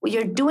 Well,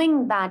 you're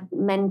doing that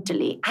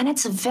mentally, and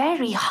it's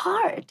very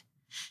hard.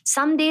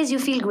 Some days you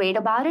feel great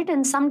about it,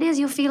 and some days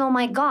you feel, oh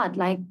my God,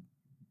 like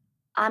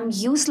I'm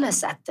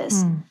useless at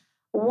this.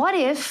 What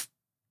if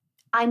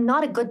I'm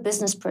not a good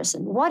business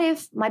person? What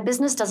if my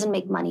business doesn't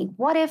make money?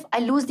 What if I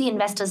lose the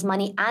investors'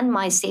 money and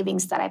my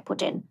savings that I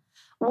put in?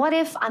 What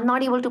if I'm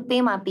not able to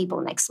pay my people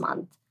next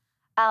month?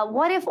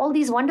 What if all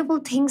these wonderful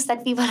things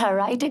that people are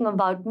writing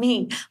about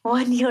me,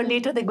 1 year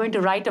later, they're going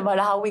to write about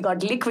how we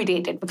got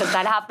liquidated, because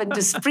that happened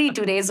to Spree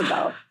 2 days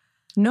ago.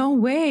 No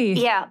way.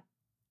 Yeah,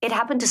 it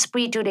happened to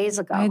Spree 2 days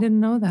ago. I didn't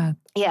know that.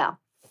 Yeah.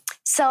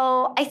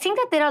 So I think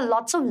that there are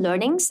lots of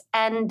learnings.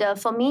 And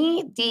for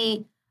me,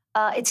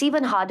 it's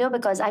even harder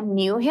because I'm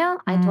new here.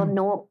 I don't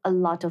know a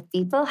lot of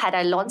people. Had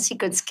I launched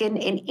Secret Skin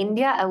in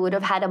India, I would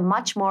have had a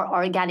much more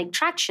organic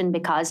traction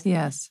because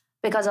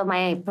of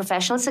my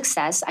professional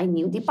success. I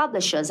knew the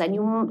publishers, I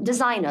knew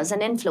designers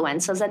and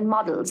influencers and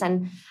models.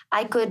 And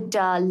I could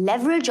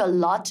leverage a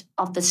lot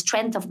of the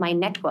strength of my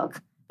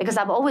network because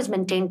I've always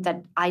maintained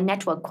that I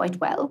network quite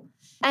well.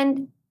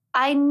 And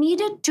I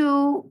needed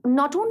to,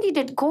 not only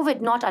did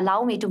COVID not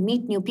allow me to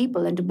meet new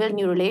people and to build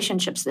new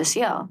relationships this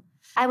year,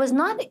 I was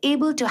not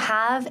able to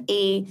have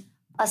a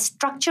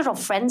structure of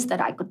friends that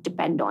I could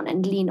depend on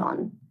and lean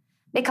on.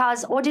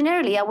 Because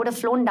ordinarily, I would have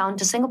flown down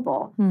to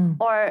Singapore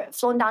or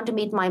flown down to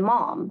meet my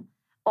mom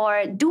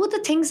or do the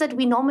things that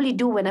we normally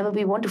do whenever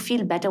we want to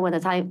feel better when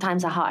the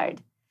times are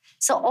hard.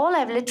 So all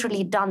I've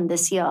literally done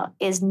this year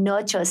is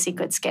nurture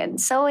Secret Skin.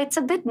 So it's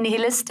a bit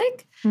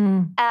nihilistic.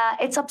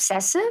 It's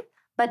obsessive.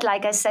 But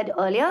like I said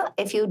earlier,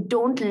 if you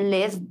don't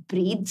live,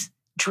 breathe,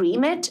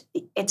 dream it,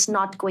 it's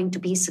not going to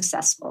be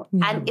successful.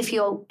 Yeah. And if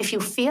you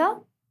fear,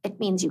 it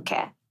means you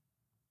care.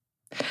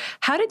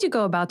 How did you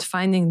go about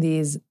finding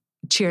these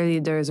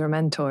cheerleaders or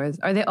mentors?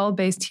 Are they all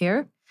based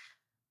here?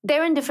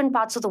 They're in different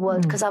parts of the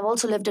world because I've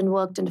also lived and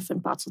worked in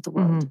different parts of the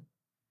world.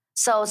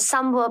 So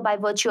some were by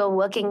virtue of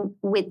working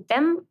with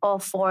them or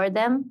for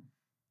them.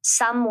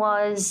 Some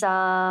was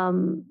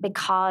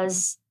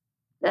because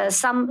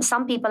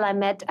some people I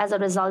met as a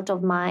result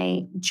of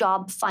my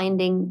job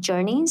finding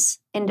journeys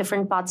in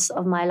different parts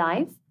of my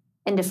life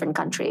in different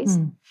countries.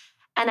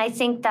 And I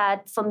think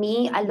that for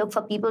me, I look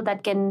for people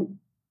that can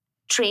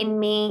train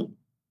me,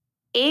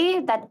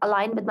 that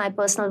align with my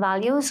personal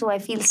values, who I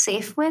feel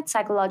safe with,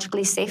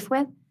 psychologically safe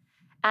with.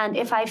 And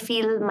if I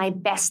feel my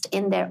best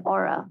in their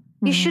aura,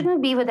 you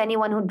shouldn't be with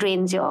anyone who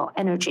drains your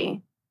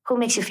energy, who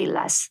makes you feel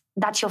less.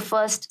 That's your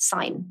first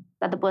sign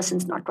that the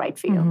person's not right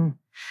for you.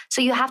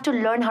 So you have to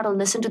learn how to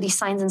listen to these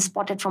signs and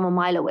spot it from a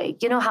mile away.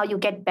 You know how you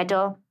get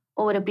better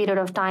over a period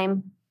of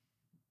time?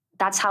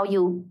 That's how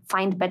you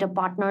find better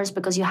partners,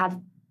 because you have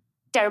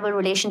terrible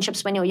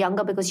relationships when you're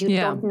younger because you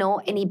don't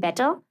know any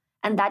better.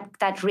 And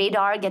that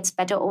radar gets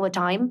better over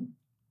time.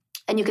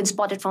 And you can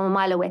spot it from a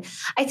mile away.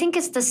 I think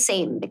it's the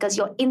same because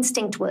your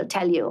instinct will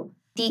tell you.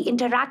 The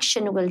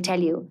interaction will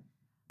tell you.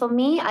 For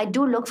me, I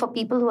do look for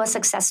people who are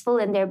successful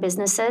in their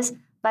businesses,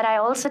 but I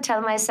also tell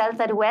myself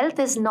that wealth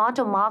is not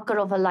a marker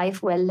of a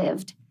life well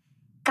lived.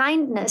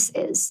 Kindness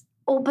is,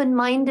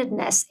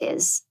 open-mindedness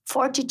is,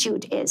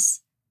 fortitude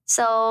is.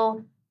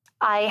 So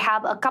I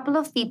have a couple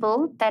of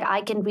people that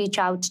I can reach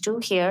out to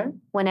here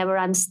whenever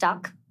I'm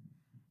stuck.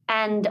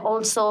 And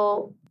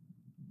also,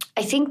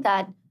 I think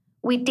that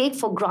we take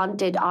for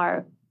granted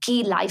our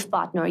key life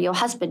partner, your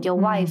husband, your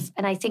wife.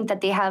 And I think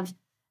that they have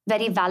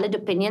very valid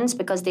opinions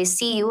because they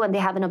see you and they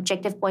have an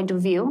objective point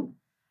of view.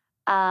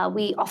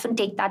 We often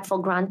take that for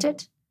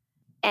granted.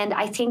 And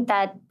I think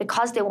that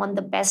because they want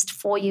the best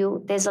for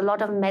you, there's a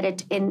lot of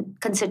merit in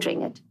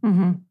considering it.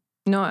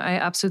 No, I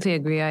absolutely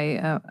agree.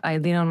 I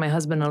lean on my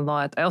husband a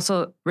lot. I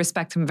also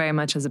respect him very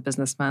much as a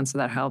businessman, so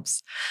that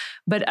helps.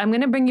 But I'm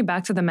going to bring you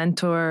back to the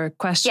mentor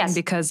question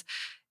because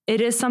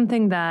it is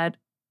something that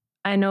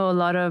I know a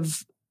lot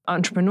of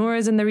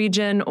entrepreneurs in the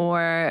region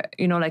or,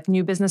 like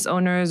new business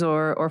owners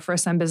or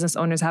first-time business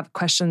owners have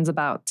questions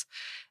about.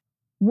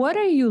 What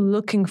are you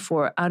looking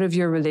for out of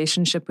your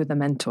relationship with a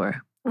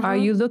mentor? Are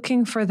you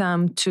looking for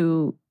them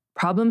to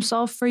problem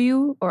solve for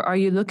you, or are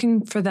you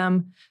looking for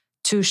them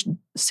to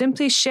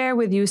simply share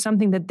with you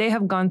something that they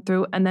have gone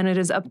through, and then it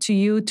is up to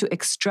you to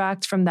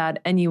extract from that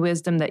any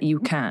wisdom that you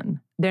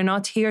can? They're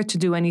not here to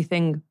do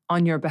anything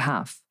on your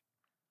behalf.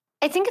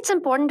 I think it's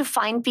important to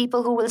find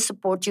people who will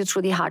support you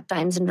through the hard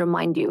times and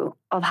remind you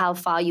of how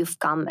far you've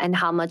come and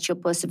how much your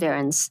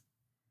perseverance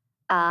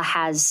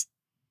has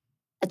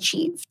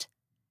achieved.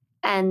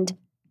 And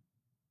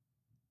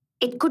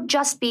it could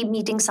just be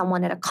meeting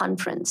someone at a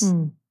conference.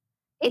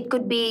 It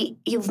could be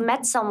you've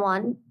met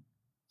someone,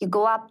 you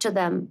go up to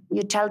them,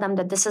 you tell them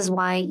that this is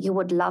why you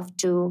would love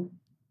to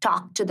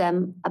talk to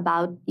them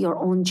about your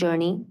own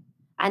journey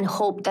and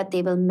hope that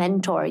they will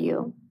mentor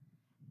you.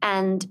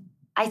 And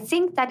I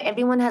think that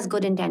everyone has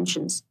good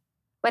intentions.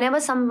 Whenever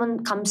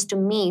someone comes to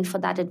me for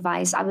that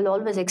advice, I will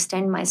always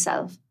extend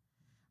myself.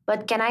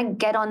 But can I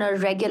get on a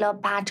regular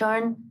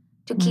pattern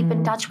to keep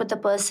in touch with the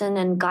person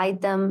and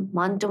guide them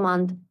month to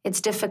month?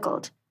 It's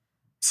difficult.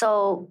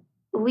 So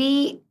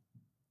we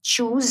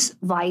choose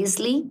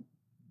wisely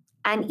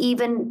and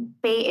even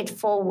pay it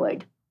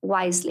forward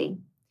wisely.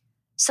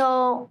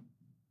 So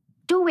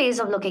 2 ways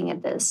of looking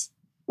at this.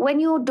 When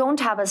you don't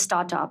have a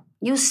startup,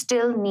 you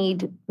still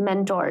need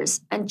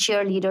mentors and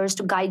cheerleaders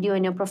to guide you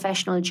in your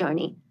professional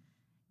journey.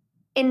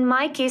 In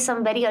my case,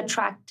 I'm very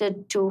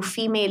attracted to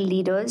female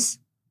leaders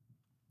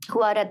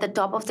who are at the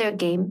top of their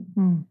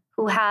game,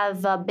 who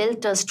have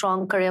built a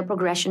strong career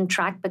progression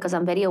track because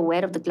I'm very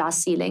aware of the glass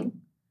ceiling.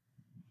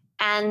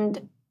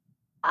 And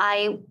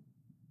I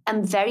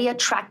am very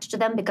attracted to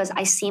them because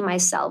I see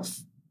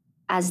myself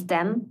as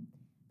them,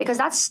 because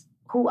that's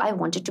who I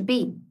wanted to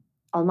be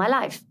all my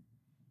life.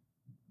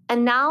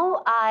 And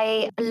now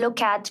I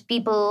look at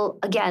people,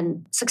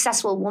 again,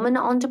 successful women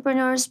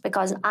entrepreneurs,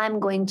 because I'm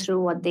going through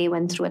what they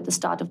went through at the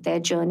start of their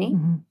journey.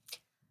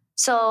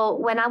 So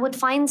when I would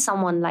find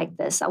someone like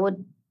this, I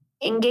would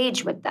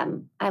engage with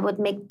them. I would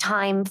make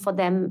time for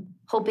them,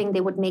 hoping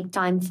they would make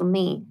time for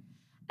me.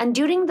 And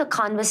during the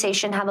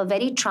conversation, have a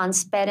very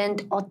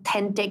transparent,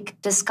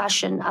 authentic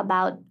discussion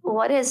about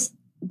what is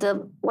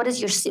what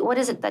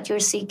is it that you're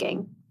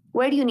seeking?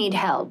 Where do you need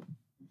help?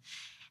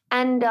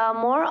 And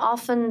more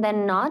often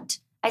than not,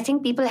 I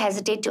think people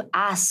hesitate to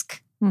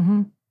ask.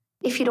 Mm-hmm.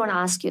 If you don't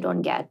ask, you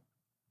don't get.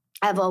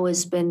 I've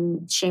always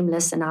been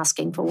shameless in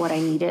asking for what I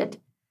needed.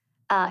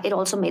 It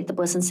also made the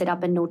person sit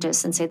up and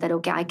notice and say that,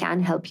 okay, I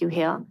can help you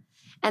here.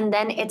 And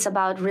then it's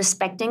about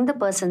respecting the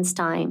person's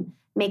time,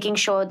 making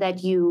sure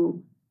that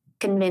you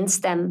convince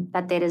them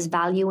that there is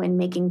value in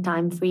making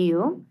time for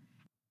you.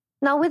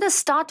 Now, with a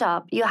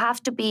startup, you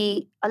have to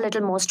be a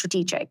little more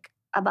strategic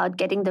about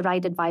getting the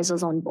right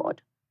advisors on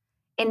board.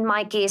 In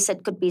my case,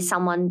 it could be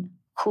someone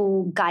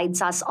who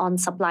guides us on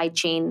supply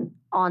chain,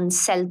 on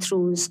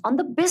sell-throughs, on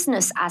the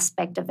business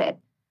aspect of it,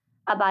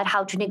 about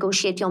how to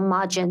negotiate your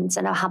margins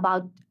and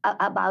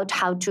about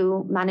how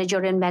to manage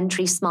your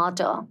inventory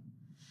smarter.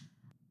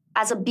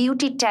 As a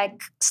beauty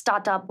tech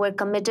startup, we're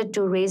committed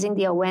to raising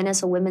the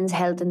awareness of women's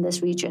health in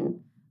this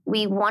region.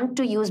 We want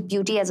to use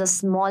beauty as a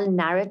small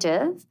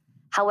narrative.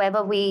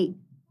 However, we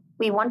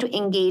want to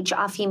engage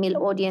our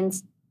female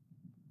audience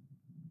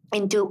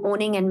into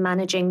owning and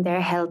managing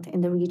their health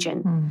in the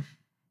region. Mm.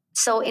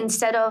 So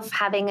instead of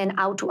having an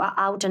out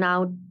and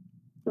out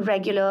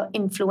regular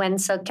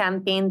influencer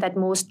campaign that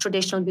most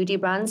traditional beauty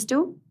brands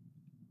do,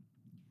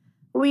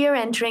 we are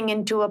entering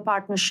into a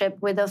partnership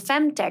with a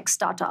femtech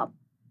startup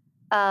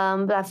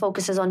that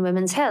focuses on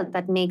women's health,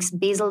 that makes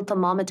basal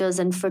thermometers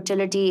and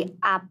fertility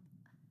app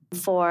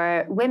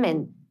for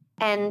women.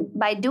 And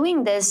by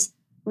doing this,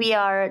 we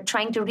are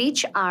trying to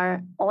reach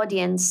our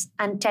audience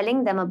and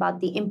telling them about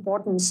the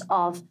importance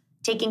of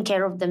taking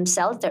care of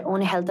themselves, their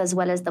own health, as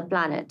well as the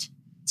planet.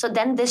 So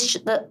then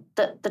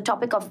the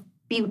topic of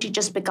beauty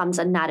just becomes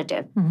a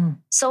narrative. Mm-hmm.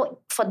 So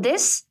for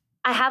this,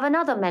 I have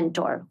another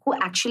mentor who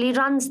actually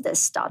runs this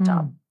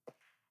startup. Mm.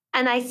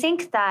 And I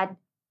think that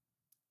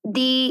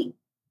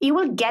you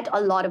will get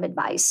a lot of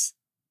advice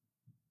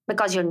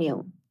because you're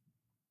new.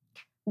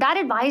 That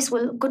advice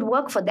could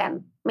work for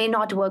them, may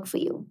not work for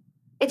you.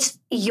 It's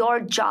your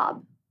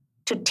job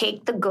to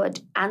take the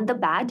good and the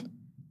bad,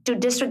 to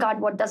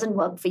disregard what doesn't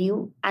work for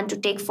you, and to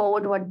take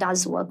forward what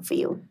does work for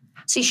you.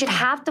 So you should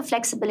have the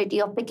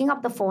flexibility of picking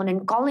up the phone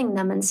and calling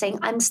them and saying,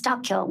 I'm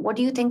stuck here. What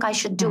do you think I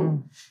should do?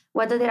 Mm.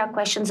 Whether there are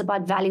questions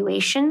about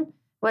valuation,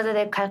 whether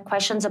there are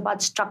questions about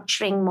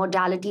structuring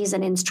modalities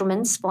and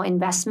instruments for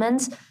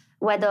investments,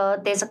 whether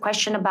there's a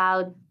question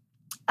about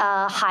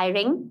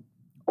hiring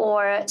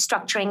or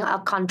structuring a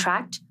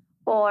contract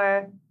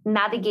or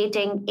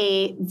navigating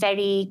a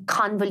very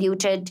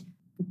convoluted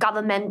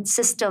government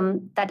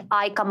system that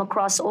I come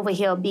across over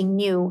here being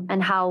new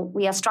and how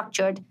we are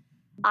structured.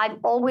 I've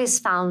always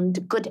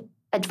found good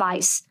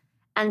advice.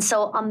 And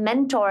so a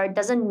mentor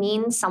doesn't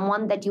mean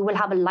someone that you will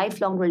have a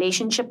lifelong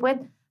relationship with,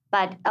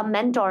 but a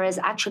mentor is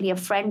actually a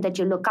friend that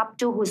you look up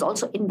to who's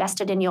also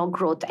invested in your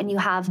growth, and you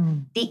have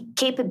the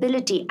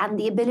capability and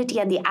the ability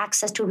and the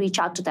access to reach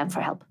out to them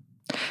for help.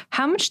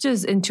 How much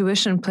does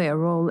intuition play a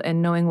role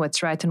in knowing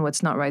what's right and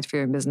what's not right for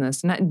your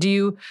business? And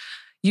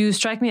you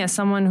strike me as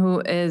someone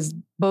who is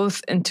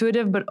both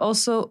intuitive, but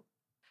also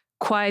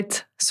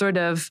quite sort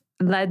of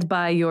led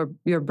by your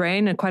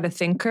brain and quite a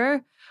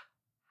thinker.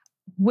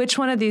 Which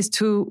one of these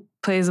two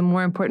plays a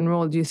more important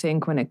role, do you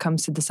think, when it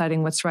comes to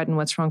deciding what's right and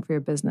what's wrong for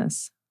your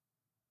business?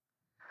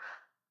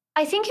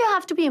 I think you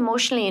have to be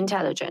emotionally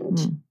intelligent.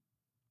 Mm.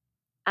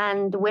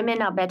 And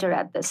women are better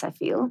at this, I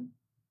feel.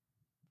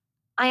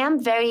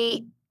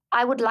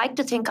 I would like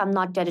to think I'm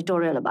not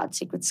territorial about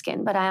Secret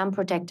Skin, but I am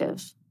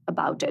protective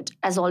about it,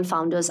 as all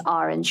founders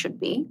are and should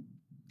be.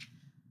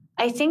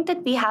 I think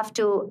that we have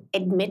to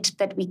admit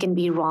that we can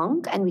be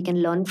wrong and we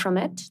can learn from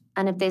it.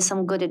 And if there's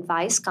some good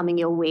advice coming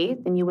your way,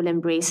 then you will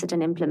embrace it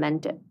and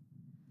implement it.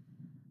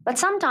 But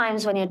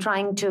sometimes when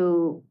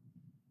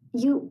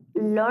you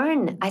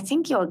learn, I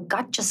think your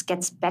gut just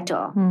gets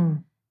better.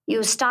 Mm.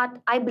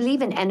 I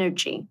believe in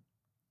energy.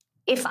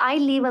 If I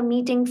leave a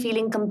meeting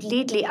feeling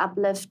completely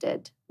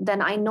uplifted,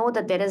 then I know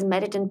that there is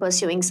merit in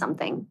pursuing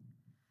something.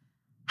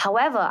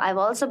 However, I've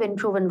also been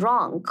proven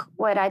wrong,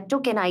 where I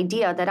took an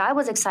idea that I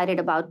was excited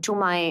about to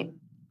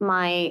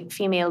my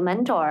female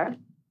mentor,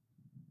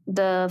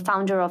 the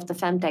founder of the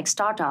femtech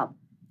startup,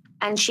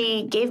 and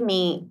she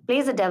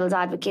plays the devil's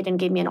advocate and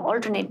gave me an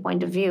alternate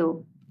point of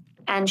view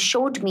and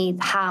showed me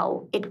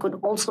how it could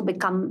also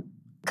become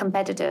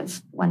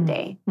competitive one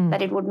day,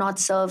 that it would not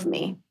serve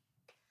me.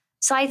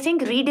 So I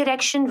think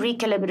redirection,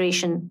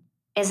 recalibration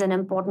is an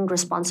important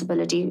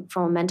responsibility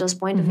from a mentor's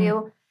point of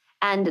view.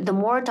 And the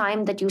more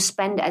time that you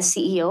spend as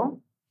CEO,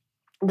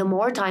 the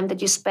more time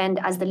that you spend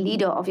as the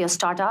leader of your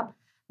startup,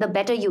 the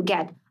better you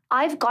get.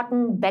 I've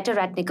gotten better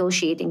at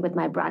negotiating with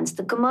my brands.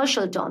 The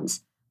commercial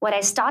terms, what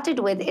I started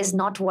with is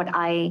not what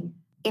I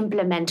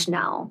implement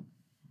now.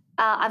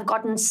 I've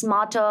gotten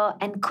smarter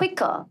and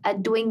quicker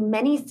at doing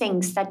many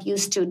things that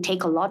used to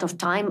take a lot of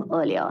time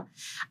earlier.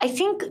 I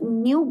think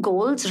new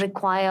goals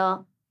require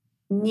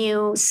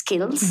new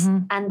skills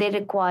and they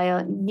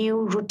require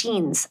new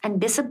routines, and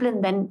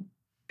discipline then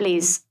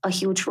plays a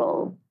huge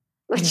role,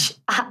 which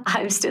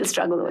I still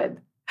struggle with.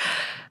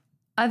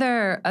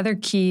 Other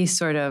key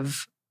sort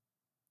of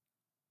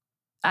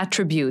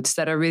attributes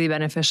that are really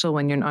beneficial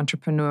when you're an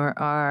entrepreneur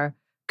are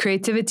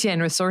creativity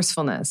and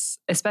resourcefulness,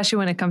 especially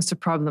when it comes to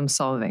problem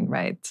solving,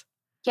 right?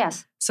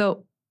 Yes.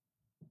 So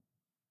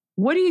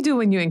what do you do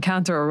when you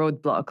encounter a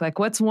roadblock? Like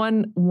what's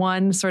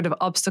one sort of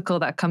obstacle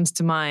that comes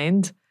to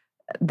mind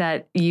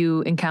that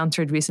you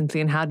encountered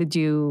recently, and how did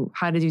you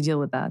deal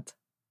with that?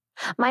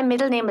 My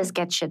middle name is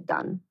Get Shit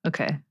Done.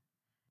 Okay.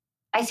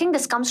 I think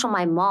this comes from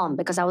my mom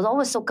because I was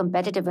always so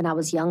competitive when I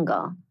was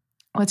younger.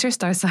 What's your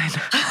star sign?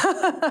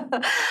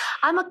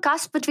 I'm a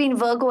cusp between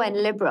Virgo and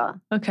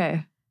Libra.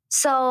 Okay.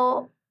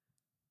 So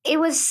it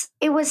was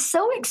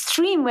so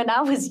extreme when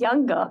I was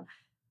younger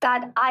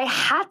that I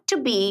had to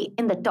be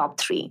in the top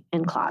 3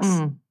 in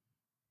class.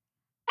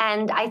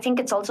 And I think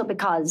it's also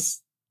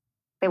because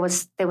there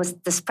was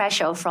this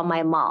pressure from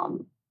my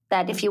mom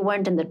that if you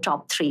weren't in the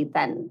top 3,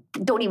 then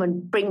don't even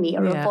bring me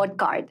a report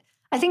card.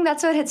 I think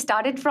that's where it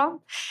started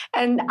from.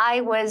 And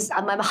my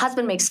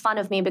husband makes fun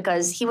of me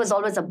because he was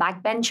always a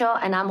backbencher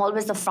and I'm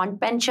always the front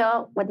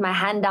bencher with my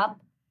hand up,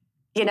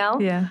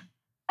 Yeah.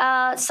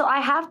 So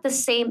I have the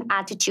same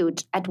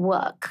attitude at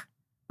work.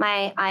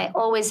 I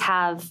always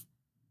have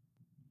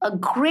a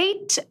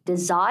great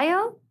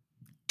desire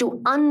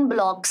to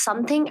unblock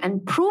something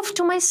and prove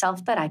to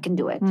myself that I can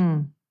do it.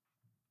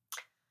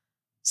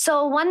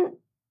 So one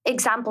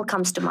example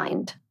comes to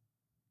mind.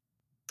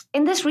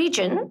 In this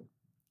region,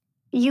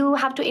 you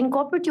have to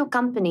incorporate your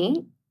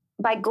company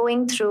by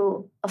going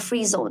through a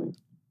free zone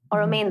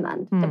or a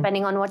mainland,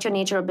 depending on what your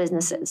nature of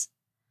business is.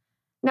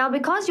 Now,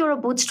 because you're a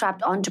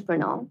bootstrapped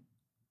entrepreneur,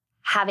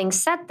 having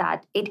said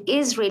that, it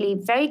is really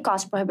very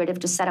cost prohibitive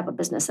to set up a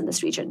business in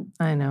this region.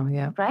 I know,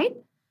 yeah. Right?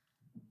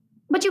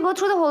 But you go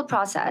through the whole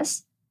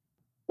process.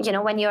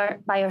 When you're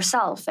by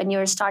yourself and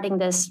you're starting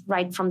this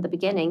right from the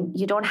beginning,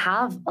 you don't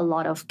have a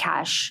lot of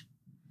cash.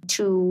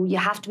 You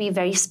have to be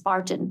very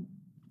Spartan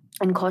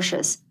and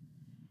cautious.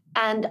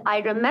 And I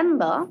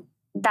remember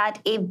that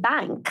a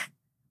bank,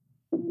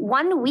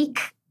 1 week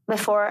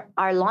before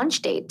our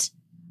launch date,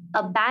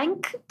 a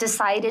bank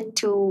decided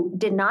to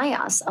deny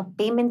us a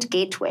payment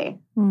gateway,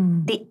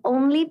 the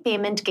only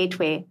payment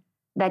gateway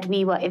that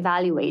we were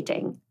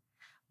evaluating.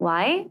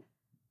 Why?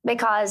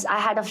 Because I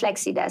had a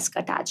flexi desk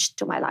attached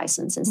to my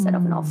license instead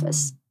of an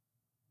office.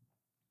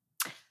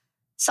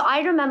 So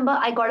I remember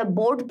I got a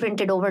board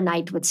printed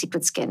overnight with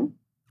Secret Skin.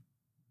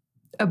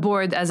 A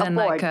board as in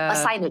board, like a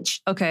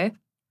signage. Okay.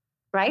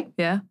 Right?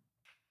 Yeah.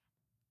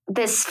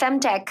 This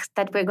femtech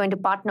that we're going to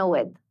partner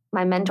with,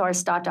 my mentor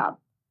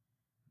startup,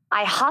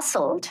 I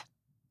hustled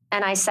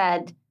and I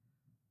said,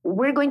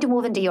 we're going to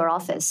move into your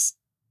office.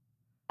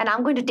 And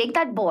I'm going to take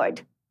that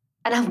board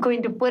and I'm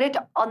going to put it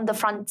on the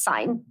front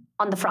sign,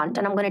 on the front,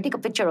 and I'm going to take a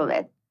picture of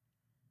it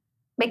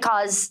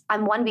because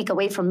I'm 1 week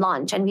away from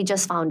launch and we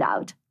just found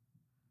out.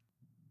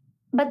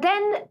 But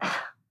then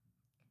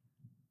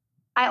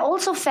I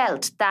also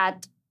felt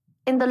that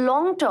in the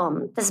long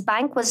term, this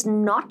bank was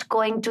not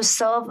going to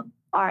serve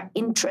our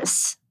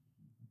interests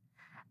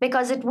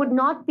because it would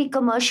not be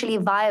commercially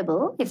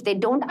viable if they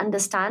don't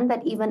understand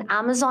that even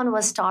Amazon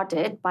was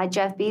started by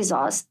Jeff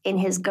Bezos in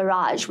his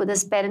garage with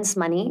his parents'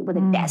 money with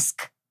a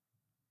desk.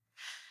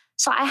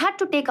 So I had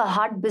to take a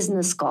hard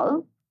business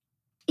call.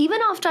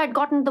 Even after I'd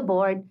gotten the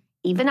board,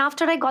 even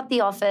after I got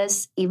the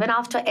office, even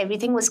after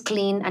everything was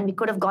clean and we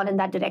could have gone in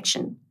that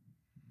direction,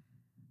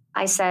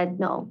 I said,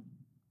 no.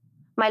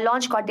 My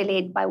launch got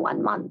delayed by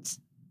 1 month.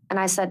 And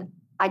I said,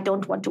 I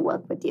don't want to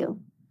work with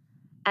you.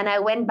 And I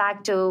went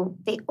back to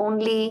the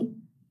only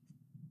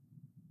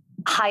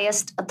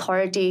highest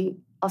authority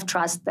of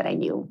trust that I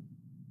knew.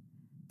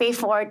 Pay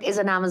for it is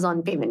an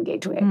Amazon payment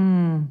gateway.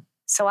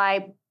 So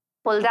I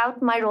pulled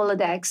out my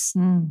Rolodex,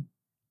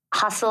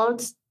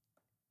 hustled,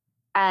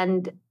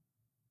 and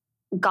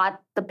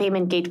got the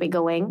payment gateway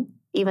going,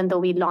 even though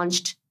we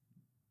launched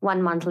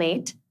 1 month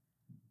late.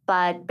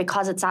 But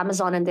because it's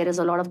Amazon and there is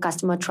a lot of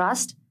customer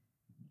trust,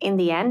 in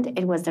the end,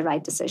 it was the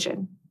right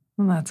decision.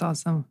 That's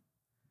awesome.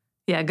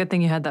 Yeah, good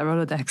thing you had that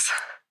Rolodex.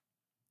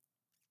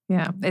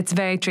 Yeah, it's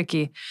very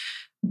tricky.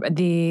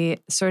 The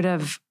sort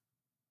of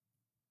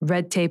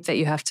red tape that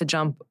you have to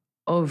jump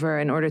over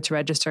in order to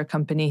register a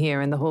company here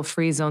and the whole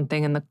free zone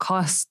thing and the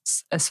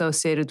costs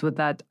associated with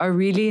that are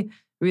really,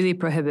 really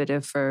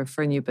prohibitive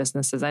for new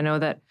businesses. I know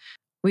that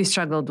we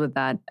struggled with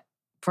that,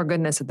 for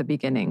goodness, at the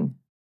beginning.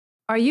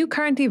 Are you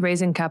currently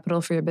raising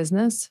capital for your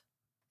business?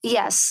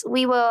 Yes,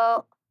 we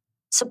were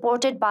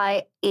supported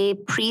by a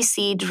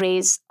pre-seed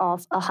raise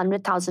of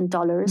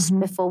 $100,000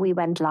 before we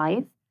went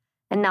live.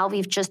 And now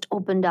we've just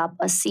opened up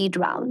a seed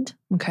round.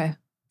 Okay.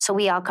 So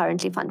we are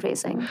currently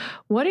fundraising.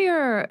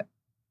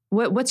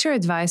 What's your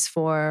advice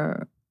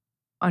for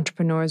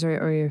entrepreneurs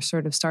or your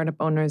sort of startup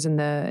owners in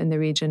the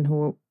region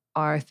who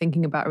are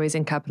thinking about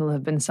raising capital,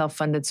 have been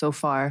self-funded so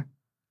far?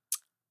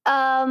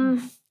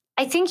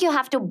 I think you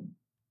have to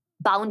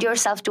bound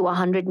yourself to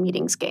 100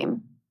 meetings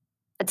game.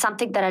 It's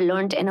something that I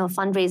learned in a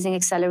fundraising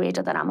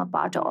accelerator that I'm a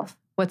part of.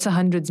 What's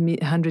 100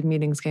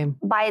 meetings game?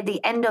 By the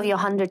end of your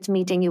 100th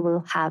meeting, you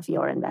will have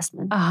your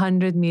investment.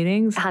 100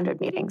 meetings? 100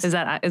 meetings. Is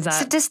that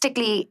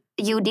Statistically,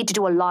 you need to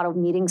do a lot of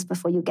meetings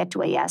before you get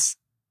to a yes.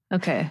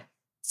 Okay.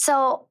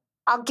 So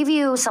I'll give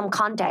you some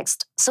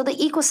context. So the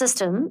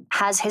ecosystem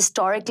has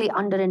historically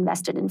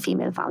underinvested in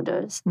female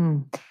founders.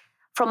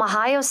 From a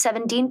high of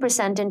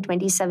 17% in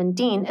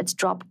 2017, it's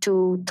dropped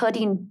to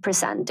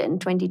 13% in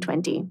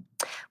 2020.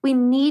 We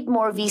need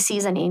more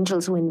VCs and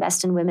angels who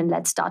invest in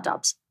women-led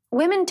startups.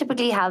 Women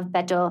typically have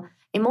better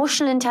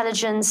emotional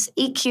intelligence,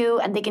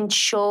 EQ, and they can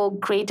show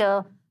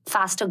greater,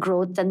 faster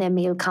growth than their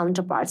male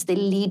counterparts. They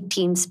lead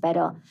teams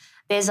better.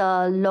 There's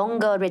a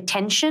longer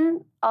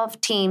retention of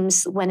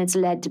teams when it's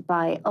led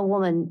by a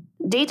woman.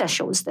 Data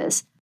shows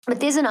this. But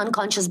there's an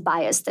unconscious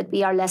bias that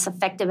we are less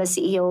effective as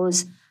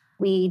CEOs.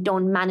 We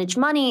don't manage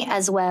money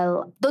as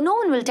well, though no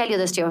one will tell you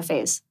this to your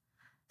face.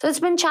 So it's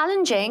been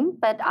challenging,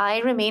 but I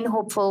remain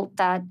hopeful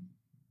that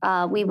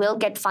we will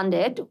get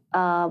funded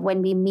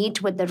when we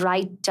meet with the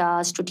right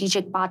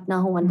strategic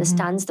partner who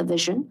understands the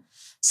vision.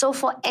 So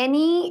for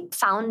any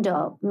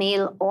founder,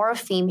 male or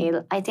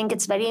female, I think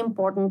it's very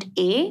important,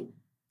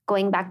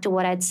 going back to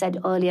what I'd said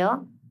earlier,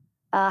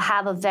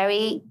 have a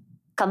very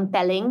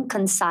compelling,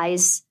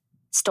 concise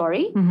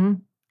story.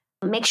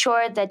 Make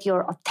sure that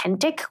you're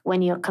authentic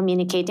when you're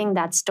communicating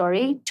that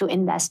story to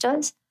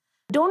investors.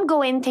 Don't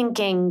go in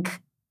thinking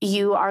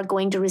you are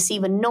going to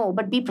receive a no,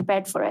 but be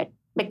prepared for it,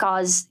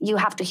 because you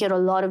have to hear a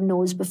lot of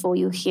no's before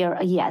you hear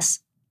a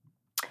yes.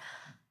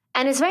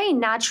 And it's very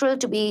natural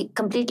to be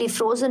completely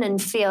frozen in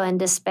fear and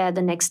despair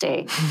the next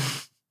day.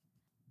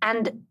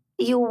 And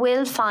you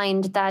will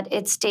find that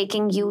it's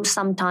taking you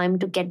some time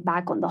to get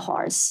back on the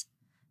horse.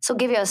 So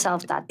give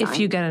yourself that time. If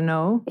you get a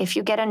no? If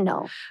you get a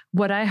no.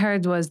 What I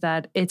heard was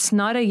that it's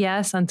not a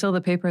yes until the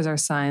papers are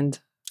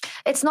signed.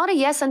 It's not a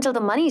yes until the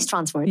money is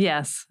transferred.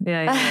 Yes.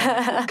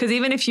 Yeah. Because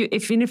even if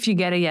you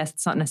get a yes,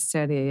 it's not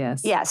necessarily a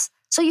yes. Yes.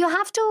 So you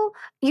have to,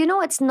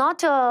 it's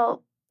not a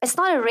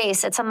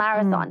race, it's a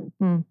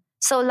marathon.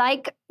 So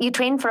like you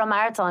train for a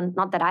marathon,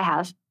 not that I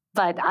have,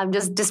 but I'm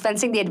just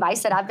dispensing the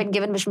advice that I've been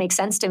given, which makes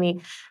sense to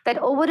me, that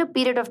over a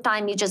period of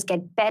time, you just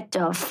get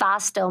better,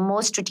 faster,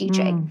 more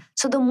strategic.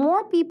 So the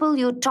more people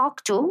you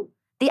talk to,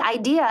 the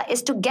idea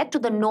is to get to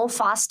the no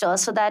faster,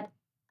 so that,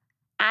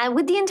 and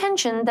with the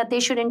intention that they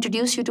should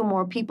introduce you to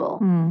more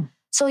people.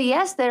 So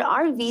yes, there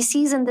are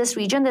VCs in this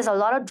region. There's a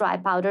lot of dry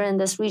powder in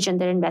this region.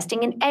 They're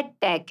investing in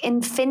edtech, in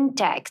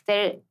fintech.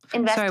 They're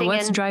investing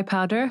what's in dry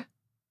powder?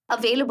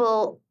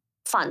 Available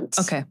funds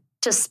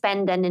to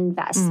spend and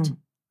invest.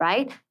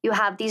 Right? You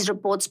have these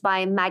reports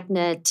by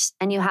Magnet,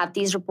 and you have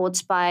these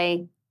reports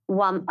by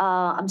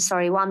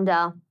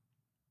Wamda,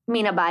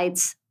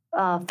 Menabytes,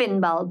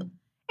 Finbulb.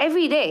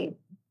 Every day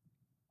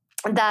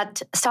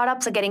that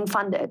startups are getting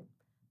funded.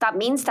 That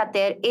means that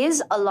there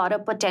is a lot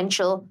of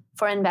potential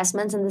for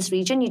investments in this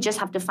region. You just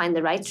have to find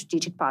the right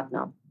strategic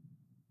partner.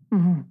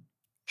 And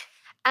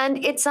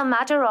it's a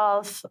matter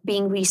of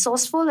being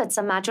resourceful. It's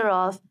a matter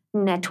of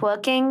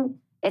networking.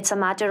 It's a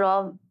matter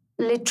of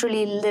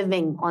literally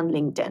living on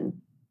LinkedIn.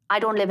 I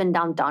don't live in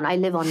downtown. I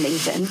live on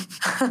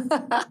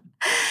LinkedIn.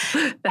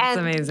 That's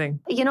amazing.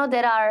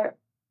 There are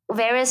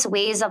various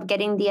ways of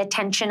getting the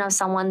attention of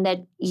someone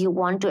that you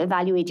want to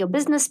evaluate your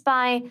business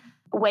by.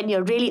 When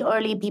you're really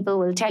early, people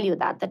will tell you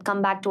that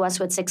come back to us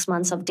with 6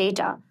 months of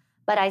data.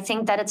 But I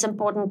think that it's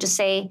important to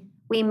say,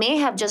 we may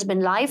have just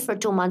been live for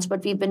 2 months,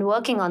 but we've been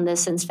working on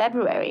this since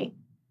February,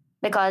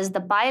 because the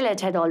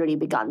pilot had already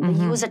begun. The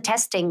user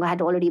testing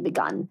had already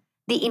begun.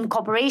 The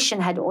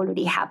incorporation had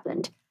already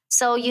happened.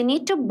 So you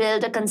need to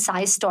build a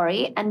concise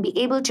story and be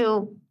able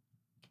to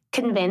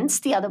convince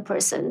the other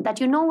person that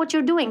you know what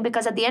you're doing,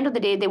 because at the end of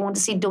the day, they want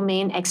to see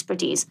domain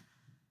expertise.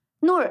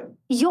 Noor,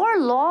 your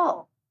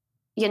law,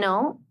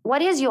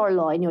 what is your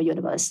law in your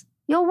universe?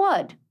 Your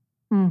word.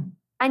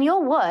 And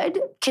your word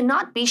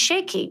cannot be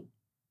shaky.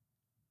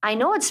 I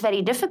know it's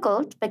very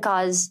difficult,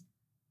 because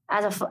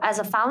as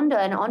a founder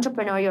and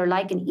entrepreneur, you're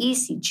like an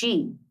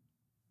ECG.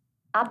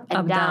 Up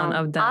and down,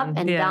 up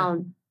and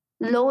down.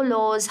 Low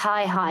lows,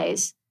 high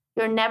highs.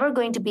 You're never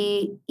going to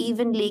be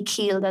evenly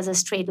keeled as a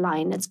straight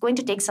line. It's going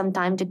to take some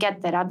time to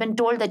get there. I've been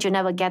told that you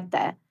never get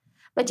there,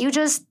 but you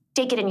just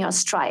take it in your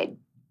stride.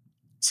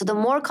 So the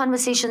more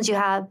conversations you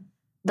have,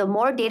 the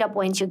more data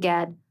points you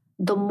get,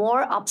 the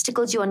more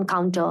obstacles you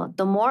encounter,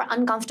 the more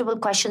uncomfortable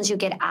questions you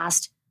get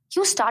asked,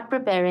 you start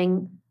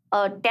preparing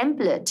a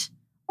template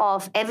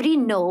of every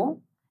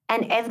no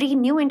and every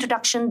new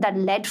introduction that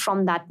led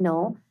from that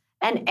no,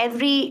 and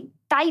every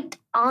tight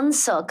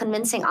answer,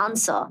 convincing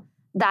answer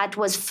that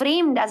was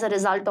framed as a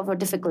result of a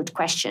difficult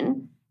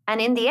question. And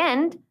in the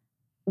end,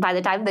 by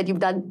the time that you've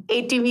done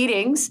 80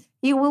 meetings,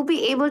 you will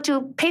be able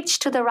to pitch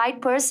to the right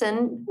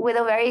person with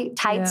a very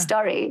tight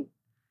story.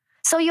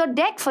 So your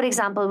deck, for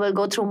example, will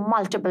go through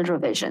multiple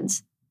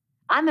revisions.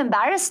 I'm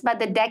embarrassed by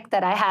the deck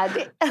that I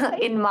had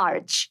in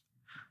March.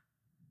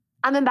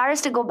 I'm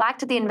embarrassed to go back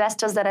to the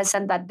investors that I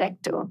sent that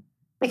deck to,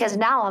 because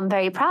now I'm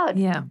very proud.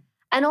 Yeah.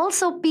 And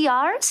also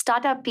PR,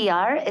 startup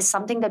PR, is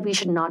something that we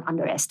should not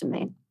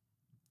underestimate.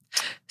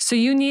 So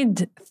you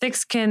need thick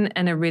skin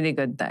and a really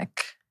good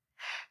deck.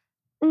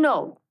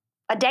 No,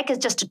 a deck is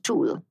just a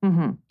tool.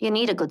 You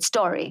need a good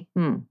story.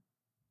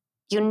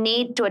 You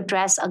need to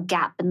address a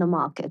gap in the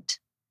market.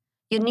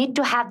 You need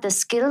to have the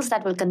skills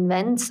that will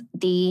convince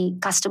the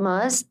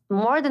customers,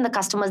 more than the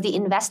customers, the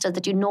investors,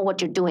 that you know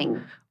what you're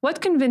doing.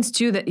 What convinced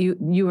you that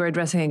you were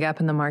addressing a gap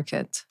in the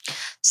market?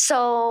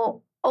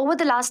 So over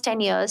the last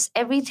 10 years,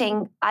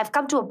 I've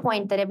come to a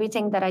point that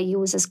everything that I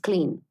use is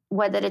clean.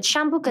 Whether it's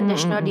shampoo,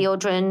 conditioner,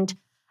 deodorant,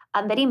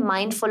 I'm very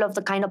mindful of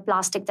the kind of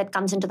plastic that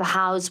comes into the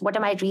house. What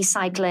am I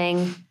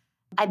recycling?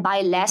 I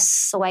buy less,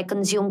 so I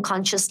consume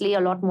consciously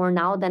a lot more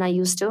now than I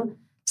used to.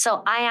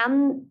 So I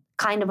am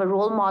kind of a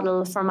role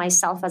model for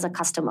myself as a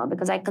customer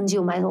because I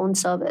consume my own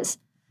service.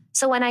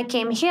 So when I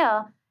came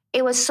here,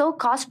 it was so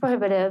cost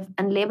prohibitive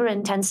and labor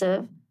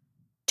intensive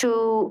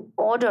to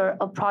order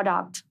a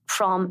product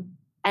from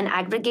an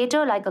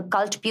aggregator like a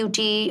Cult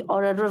Beauty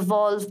or a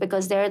Revolve,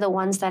 because they're the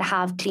ones that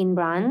have clean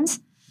brands.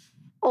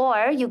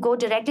 Or you go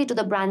directly to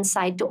the brand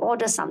site to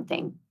order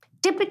something.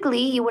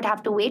 Typically, you would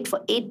have to wait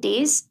for 8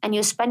 days and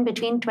you spend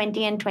between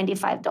 $20 and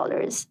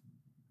 $25,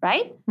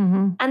 right?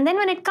 And then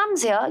when it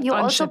comes here, you're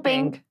also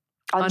paying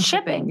on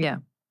shipping. Yeah.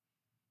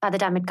 By the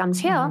time it comes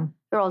here,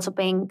 you're also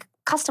paying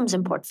customs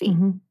import fee.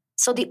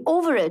 So the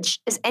overage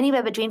is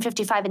anywhere between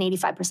 55 and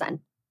 85%.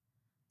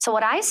 So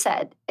what I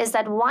said is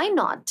that why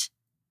not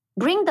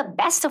bring the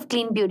best of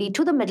clean beauty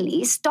to the Middle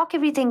East, stock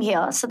everything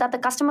here so that the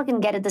customer can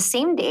get it the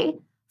same day,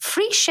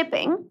 free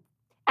shipping,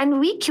 and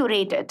we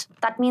curate it.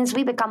 That means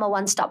we become a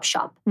one-stop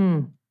shop.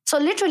 So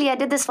literally, I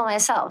did this for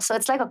myself. So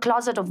it's like a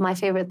closet of my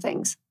favorite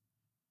things.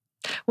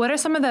 What are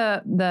some of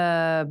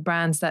the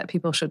brands that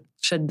people should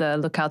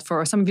look out for,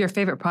 or some of your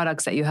favorite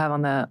products that you have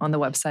on the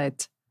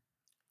website?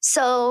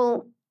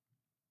 So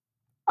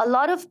a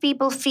lot of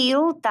people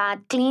feel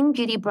that clean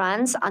beauty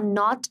brands are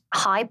not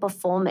high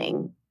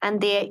performing, and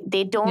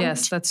they don't.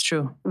 Yes, that's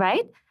true.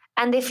 Right?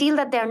 And they feel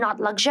that they're not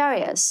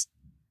luxurious.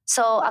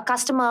 So a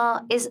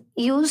customer is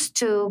used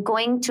to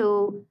going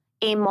to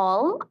a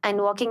mall and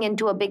walking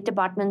into a big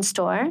department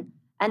store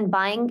and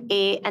buying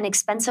an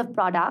expensive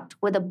product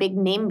with a big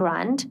name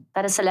brand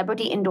that a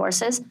celebrity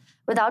endorses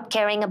without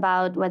caring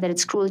about whether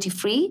it's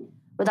cruelty-free,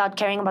 without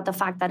caring about the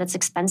fact that it's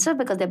expensive,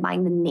 because they're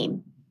buying the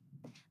name.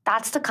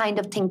 That's the kind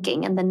of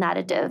thinking and the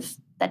narrative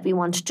that we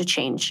want to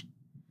change.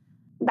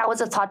 That was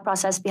the thought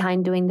process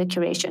behind doing the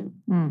curation.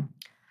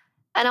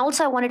 And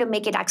also I wanted to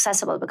make it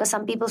accessible, because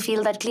some people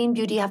feel that clean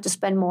beauty, you have to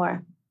spend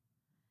more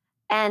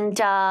and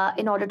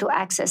in order to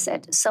access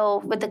it. So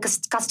with the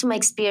customer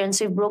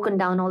experience, we've broken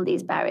down all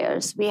these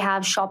barriers. We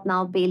have Shop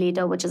Now, Pay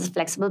Later, which is a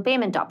flexible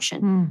payment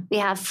option. We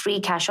have free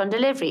cash on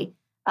delivery.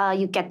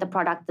 You get the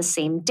product the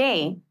same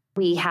day.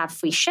 We have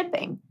free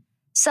shipping.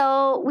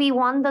 So we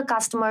want the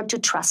customer to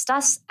trust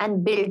us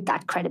and build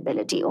that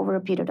credibility over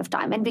a period of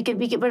time. And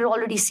we're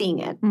already seeing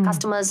it.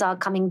 Customers are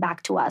coming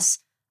back to us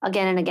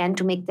again and again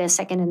to make their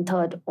second and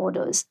third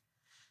orders.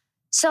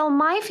 So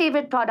my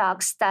favorite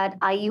products that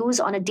I use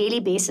on a daily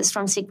basis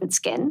from Secret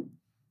Skin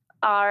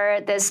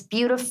are this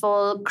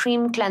beautiful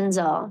cream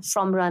cleanser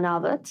from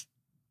Ranawat,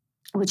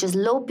 which is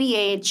low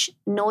pH,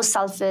 no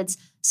sulfates.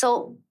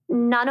 So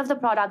none of the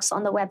products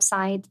on the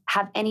website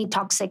have any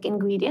toxic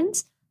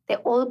ingredients. They're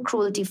all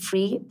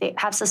cruelty-free. They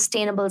have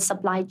sustainable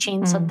supply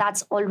chain. So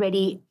that's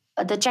already,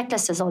 the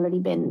checklist has already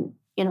been,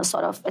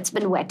 it's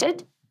been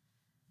wetted.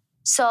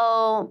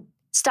 So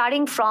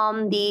starting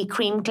from the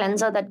cream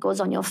cleanser that goes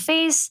on your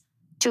face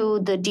to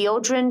the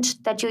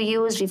deodorant that you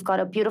use. We've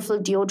got a beautiful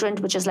deodorant,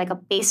 which is like a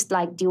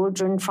paste-like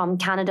deodorant from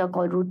Canada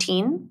called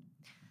Routine,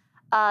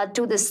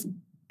 to this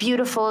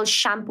beautiful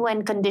shampoo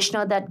and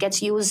conditioner that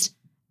gets used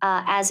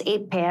as a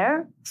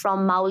pair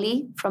from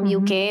Mauli from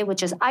UK,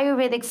 which is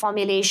Ayurvedic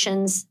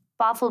formulations,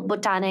 powerful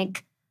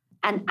botanic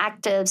and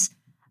actives,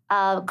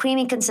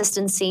 creamy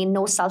consistency,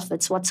 no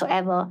sulfates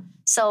whatsoever.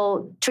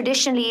 So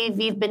traditionally,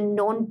 we've been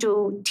known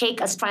to take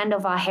a strand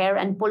of our hair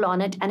and pull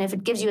on it. And if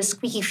it gives you a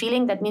squeaky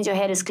feeling, that means your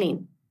hair is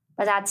clean.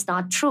 But that's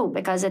not true,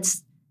 because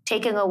it's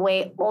taking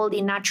away all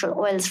the natural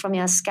oils from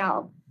your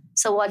scalp.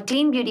 So what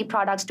clean beauty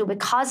products do,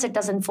 because it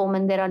doesn't foam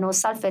and there are no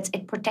sulfates,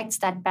 it protects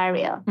that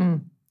barrier.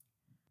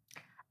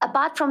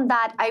 Apart from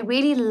that, I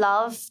really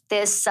love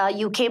this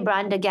UK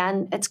brand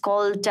again. It's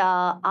called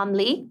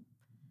Amli.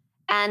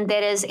 And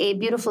there is a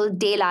beautiful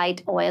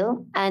daylight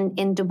oil. And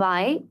in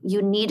Dubai,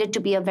 you need it to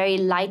be a very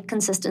light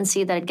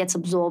consistency that it gets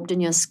absorbed in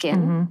your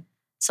skin.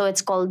 So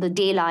it's called the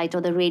daylight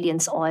or the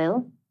radiance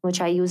oil, which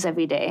I use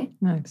every day.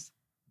 Nice.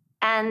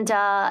 And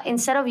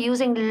instead of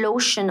using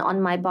lotion on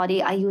my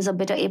body, I use a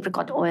bitter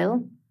apricot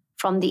oil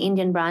from the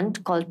Indian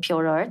brand called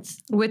Pure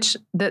Earth. Which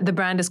the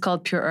brand is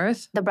called Pure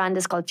Earth? The brand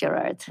is called Pure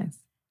Earth.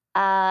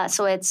 Nice.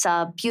 So it's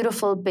a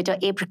beautiful bitter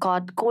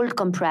apricot, cold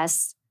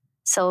compress.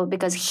 So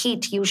because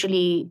heat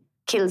usually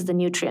kills the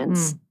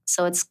nutrients.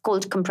 So it's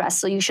cold compressed.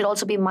 So you should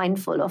also be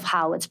mindful of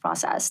how it's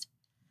processed.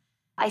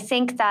 I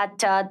think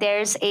that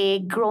there's a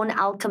Grown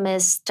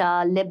Alchemist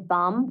lip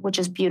balm, which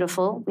is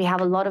beautiful. We have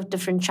a lot of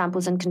different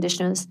shampoos and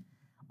conditioners.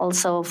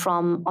 Also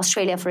from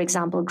Australia, for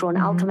example, Grown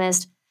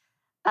Alchemist.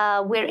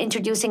 We're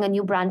introducing a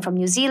new brand from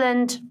New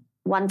Zealand,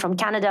 one from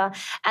Canada.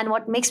 And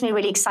what makes me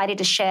really excited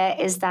to share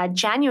is that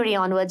January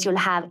onwards, you'll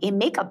have a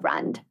makeup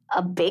brand,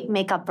 a big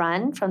makeup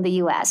brand from the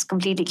US,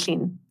 completely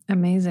clean.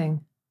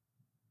 Amazing.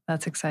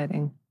 That's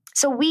exciting.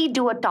 So we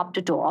do a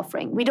top-to-toe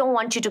offering. We don't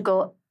want you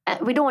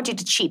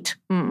to cheat.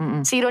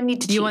 Mm-mm. So you don't need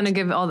to cheat. You want to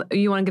give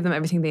them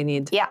everything they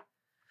need. Yeah.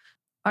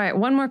 All right,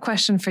 one more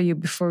question for you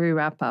before we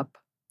wrap up.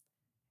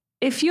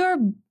 If you're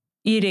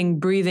eating,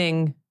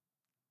 breathing,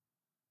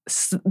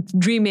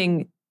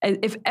 dreaming,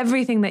 if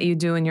everything that you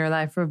do in your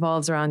life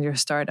revolves around your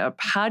startup,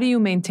 how do you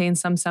maintain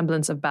some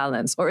semblance of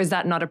balance? Or is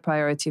that not a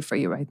priority for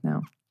you right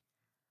now?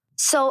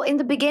 So in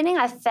the beginning,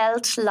 I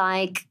felt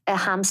like a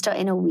hamster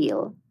in a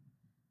wheel.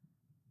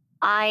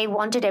 I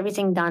wanted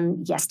everything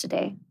done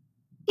yesterday.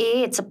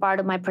 A, it's a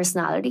part of my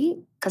personality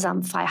because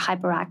I'm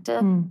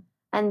hyperactive.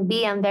 And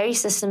B, I'm very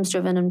systems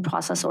driven and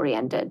process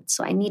oriented.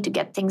 So I need to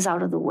get things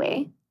out of the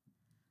way.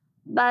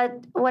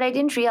 But what I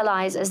didn't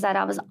realize is that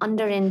I was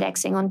under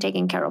indexing on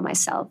taking care of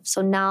myself.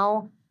 So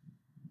now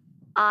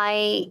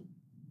I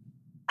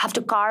have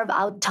to carve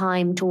out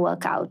time to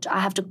work out. I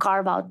have to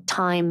carve out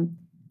time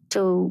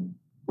to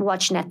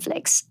watch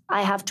Netflix.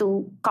 I have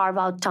to carve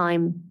out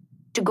time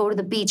to go to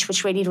the beach,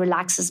 which really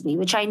relaxes me,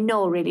 which I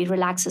know really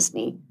relaxes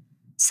me.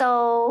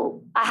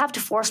 So I have to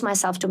force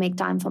myself to make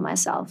time for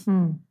myself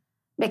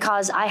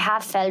because I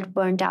have felt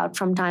burnt out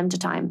from time to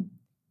time.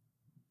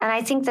 And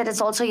I think that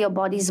it's also your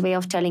body's way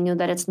of telling you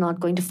that it's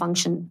not going to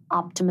function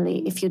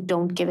optimally if you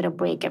don't give it a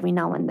break every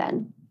now and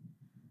then.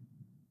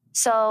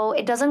 So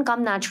it doesn't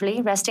come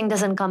naturally. Resting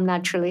doesn't come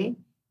naturally,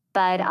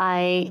 but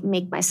I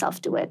make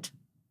myself do it.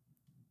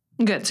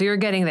 Good. So you're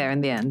getting there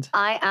in the end.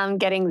 I am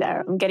getting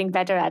there. I'm getting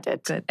better at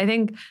it. Good. I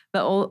think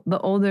the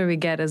older we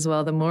get as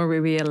well, the more we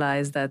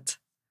realize that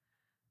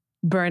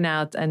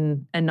burnout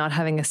and not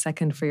having a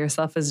second for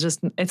yourself is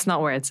just, it's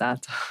not where it's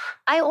at.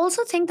 I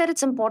also think that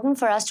it's important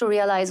for us to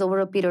realize over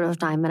a period of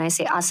time, when I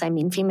say us, I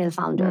mean female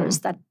founders,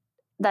 that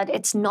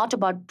it's not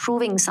about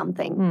proving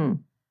something.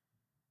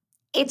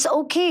 It's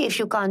okay if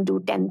you can't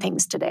do 10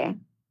 things today.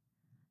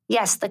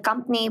 Yes, the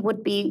company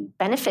would be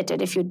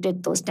benefited if you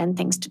did those 10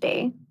 things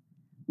today.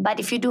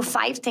 But if you do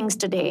 5 things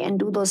today and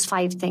do those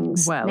 5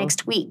 things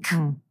next week,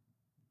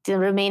 the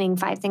remaining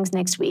 5 things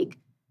next week,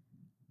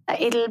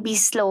 it'll be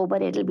slow,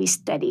 but it'll be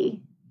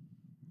steady.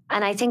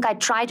 And I think I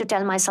try to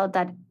tell myself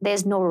that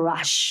there's no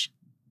rush.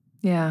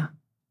 Yeah.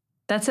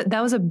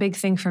 That was a big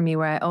thing for me,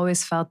 where I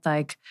always felt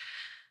like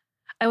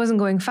I wasn't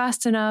going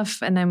fast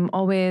enough, and I'm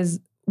always,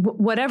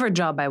 whatever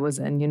job I was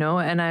in,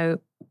 and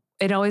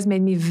it always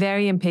made me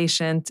very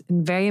impatient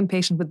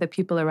with the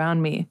people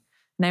around me.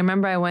 And I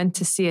remember I went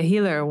to see a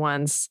healer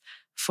once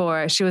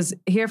she was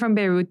here from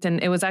Beirut,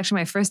 and it was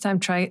actually my first time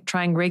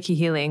trying Reiki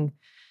healing.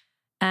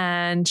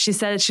 And she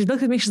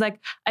looked at me, she's like,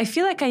 I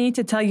feel like I need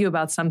to tell you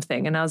about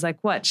something. And I was like,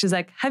 what? She's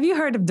like, have you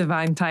heard of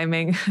divine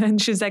timing?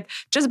 And she's like,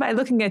 just by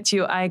looking at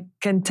you, I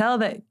can tell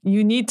that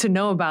you need to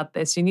know about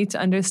this. You need to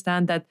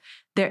understand that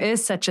there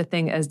is such a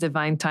thing as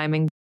divine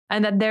timing,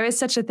 and that there is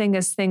such a thing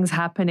as things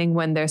happening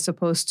when they're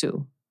supposed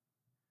to.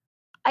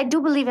 I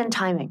do believe in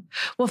timing.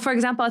 Well, for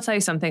example, I'll tell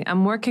you something.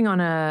 I'm working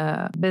on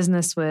a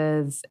business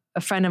with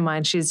a friend of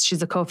mine.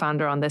 She's a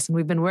co-founder on this, and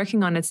we've been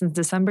working on it since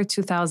December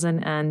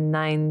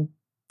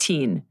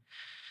 2019.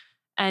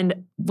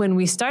 And when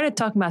we started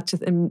talking about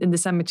in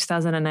December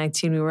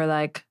 2019, we were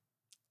like,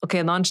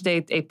 okay, launch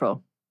date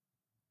April.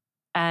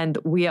 And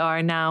we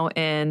are now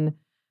in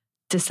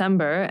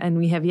December, and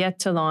we have yet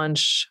to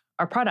launch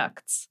our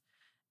products.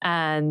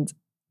 And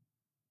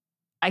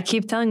I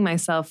keep telling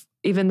myself,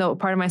 even though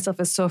part of myself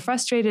is so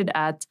frustrated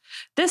at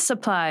this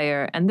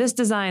supplier and this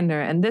designer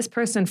and this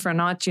person for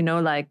not,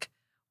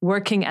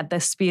 working at the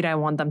speed I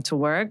want them to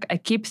work, I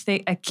keep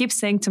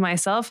saying to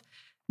myself,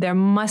 there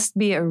must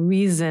be a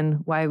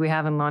reason why we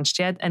haven't launched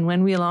yet. And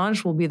when we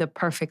launch will be the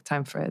perfect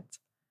time for it.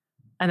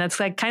 And that's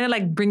kind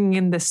of bringing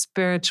in the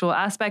spiritual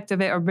aspect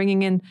of it, or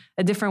bringing in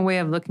a different way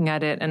of looking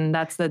at it. And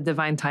that's the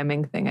divine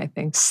timing thing, I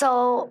think.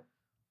 So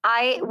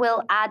I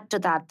will add to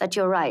that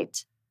you're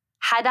right.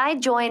 Had I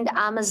joined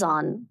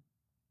Amazon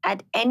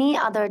at any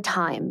other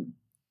time,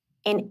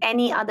 in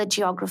any other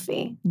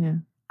geography,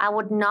 I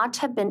would not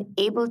have been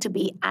able to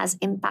be as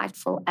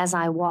impactful as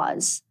I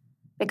was,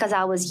 because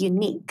I was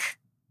unique.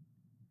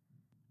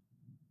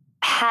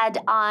 Had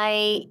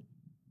I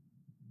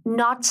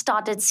not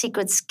started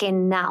Secret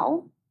Skin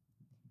now,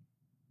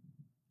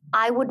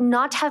 I would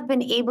not have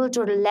been able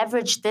to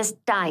leverage this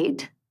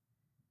tide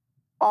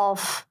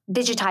of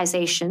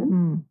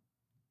digitization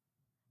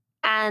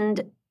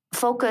and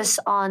focus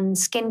on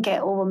skincare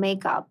over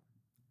makeup.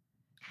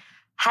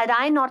 Had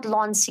I not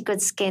launched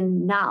Secret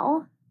Skin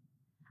now,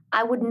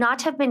 I would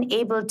not have been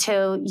able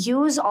to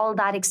use all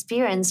that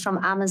experience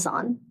from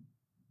Amazon.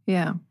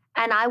 Yeah.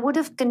 And I would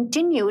have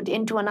continued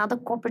into another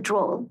corporate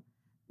role,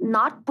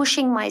 not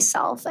pushing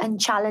myself and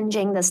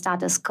challenging the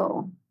status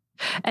quo.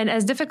 And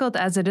as difficult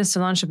as it is to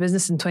launch a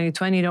business in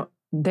 2020,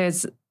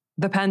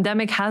 the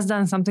pandemic has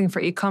done something for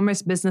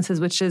e-commerce businesses,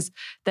 which is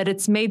that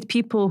it's made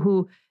people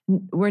who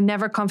were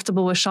never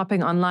comfortable with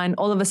shopping online,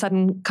 all of a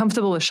sudden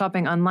comfortable with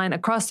shopping online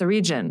across the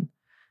region.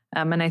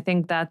 And I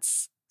think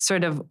that's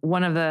sort of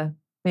one of the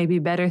maybe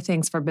better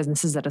things for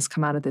businesses that has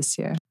come out of this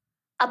year.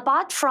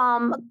 Apart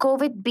from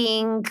COVID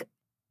being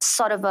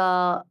sort of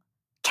a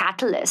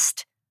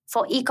catalyst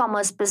for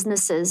e-commerce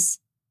businesses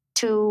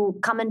to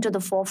come into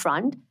the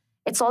forefront,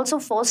 it's also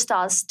forced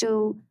us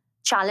to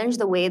challenge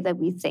the way that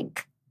we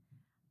think.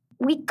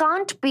 We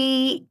can't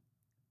be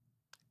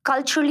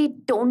culturally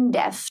tone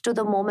deaf to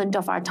the moment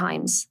of our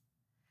times.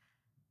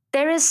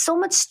 There is so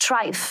much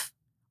strife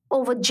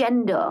over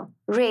gender,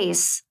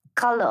 race,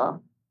 color,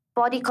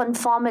 body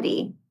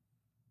conformity.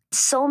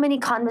 So many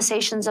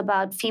conversations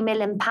about female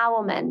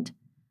empowerment,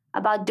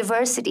 about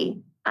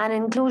diversity and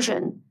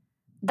inclusion,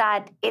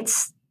 that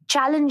it's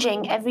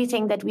challenging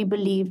everything that we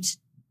believed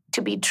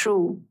to be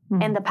true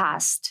in the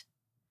past.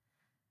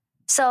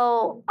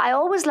 So I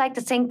always like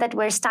to think that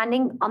we're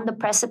standing on the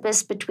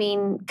precipice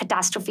between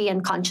catastrophe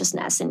and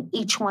consciousness, and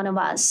each one of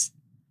us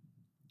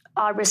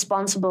are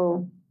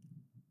responsible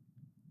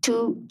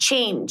to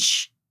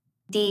change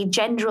the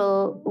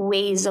general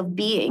ways of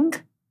being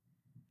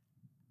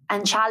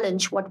and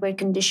challenge what we're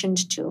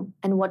conditioned to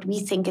and what we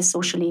think is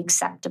socially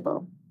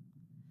acceptable.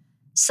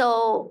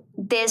 So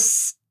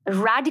this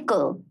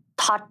radical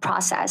thought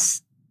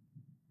process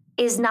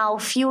is now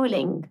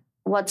fueling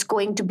what's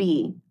going to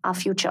be our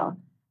future.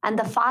 And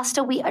the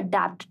faster we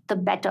adapt, the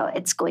better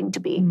it's going to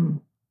be.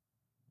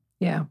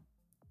 Yeah.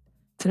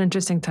 It's an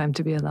interesting time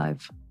to be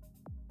alive.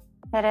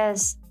 It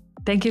is.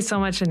 Thank you so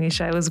much,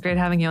 Anisha. It was great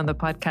having you on the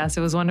podcast.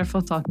 It was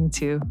wonderful talking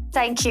to you.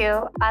 Thank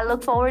you. I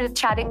look forward to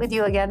chatting with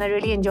you again. I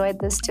really enjoyed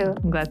this too.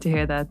 I'm glad to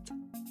hear that.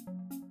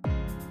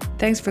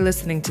 Thanks for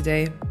listening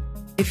today.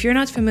 If you're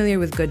not familiar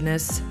with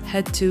Goodness,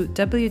 head to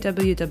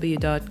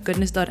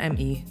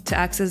www.goodness.me to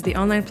access the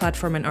online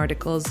platform and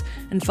articles,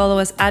 and follow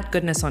us at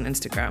Goodness on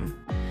Instagram.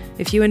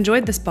 If you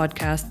enjoyed this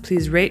podcast,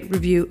 please rate,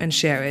 review, and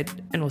share it,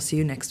 and we'll see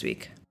you next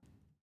week.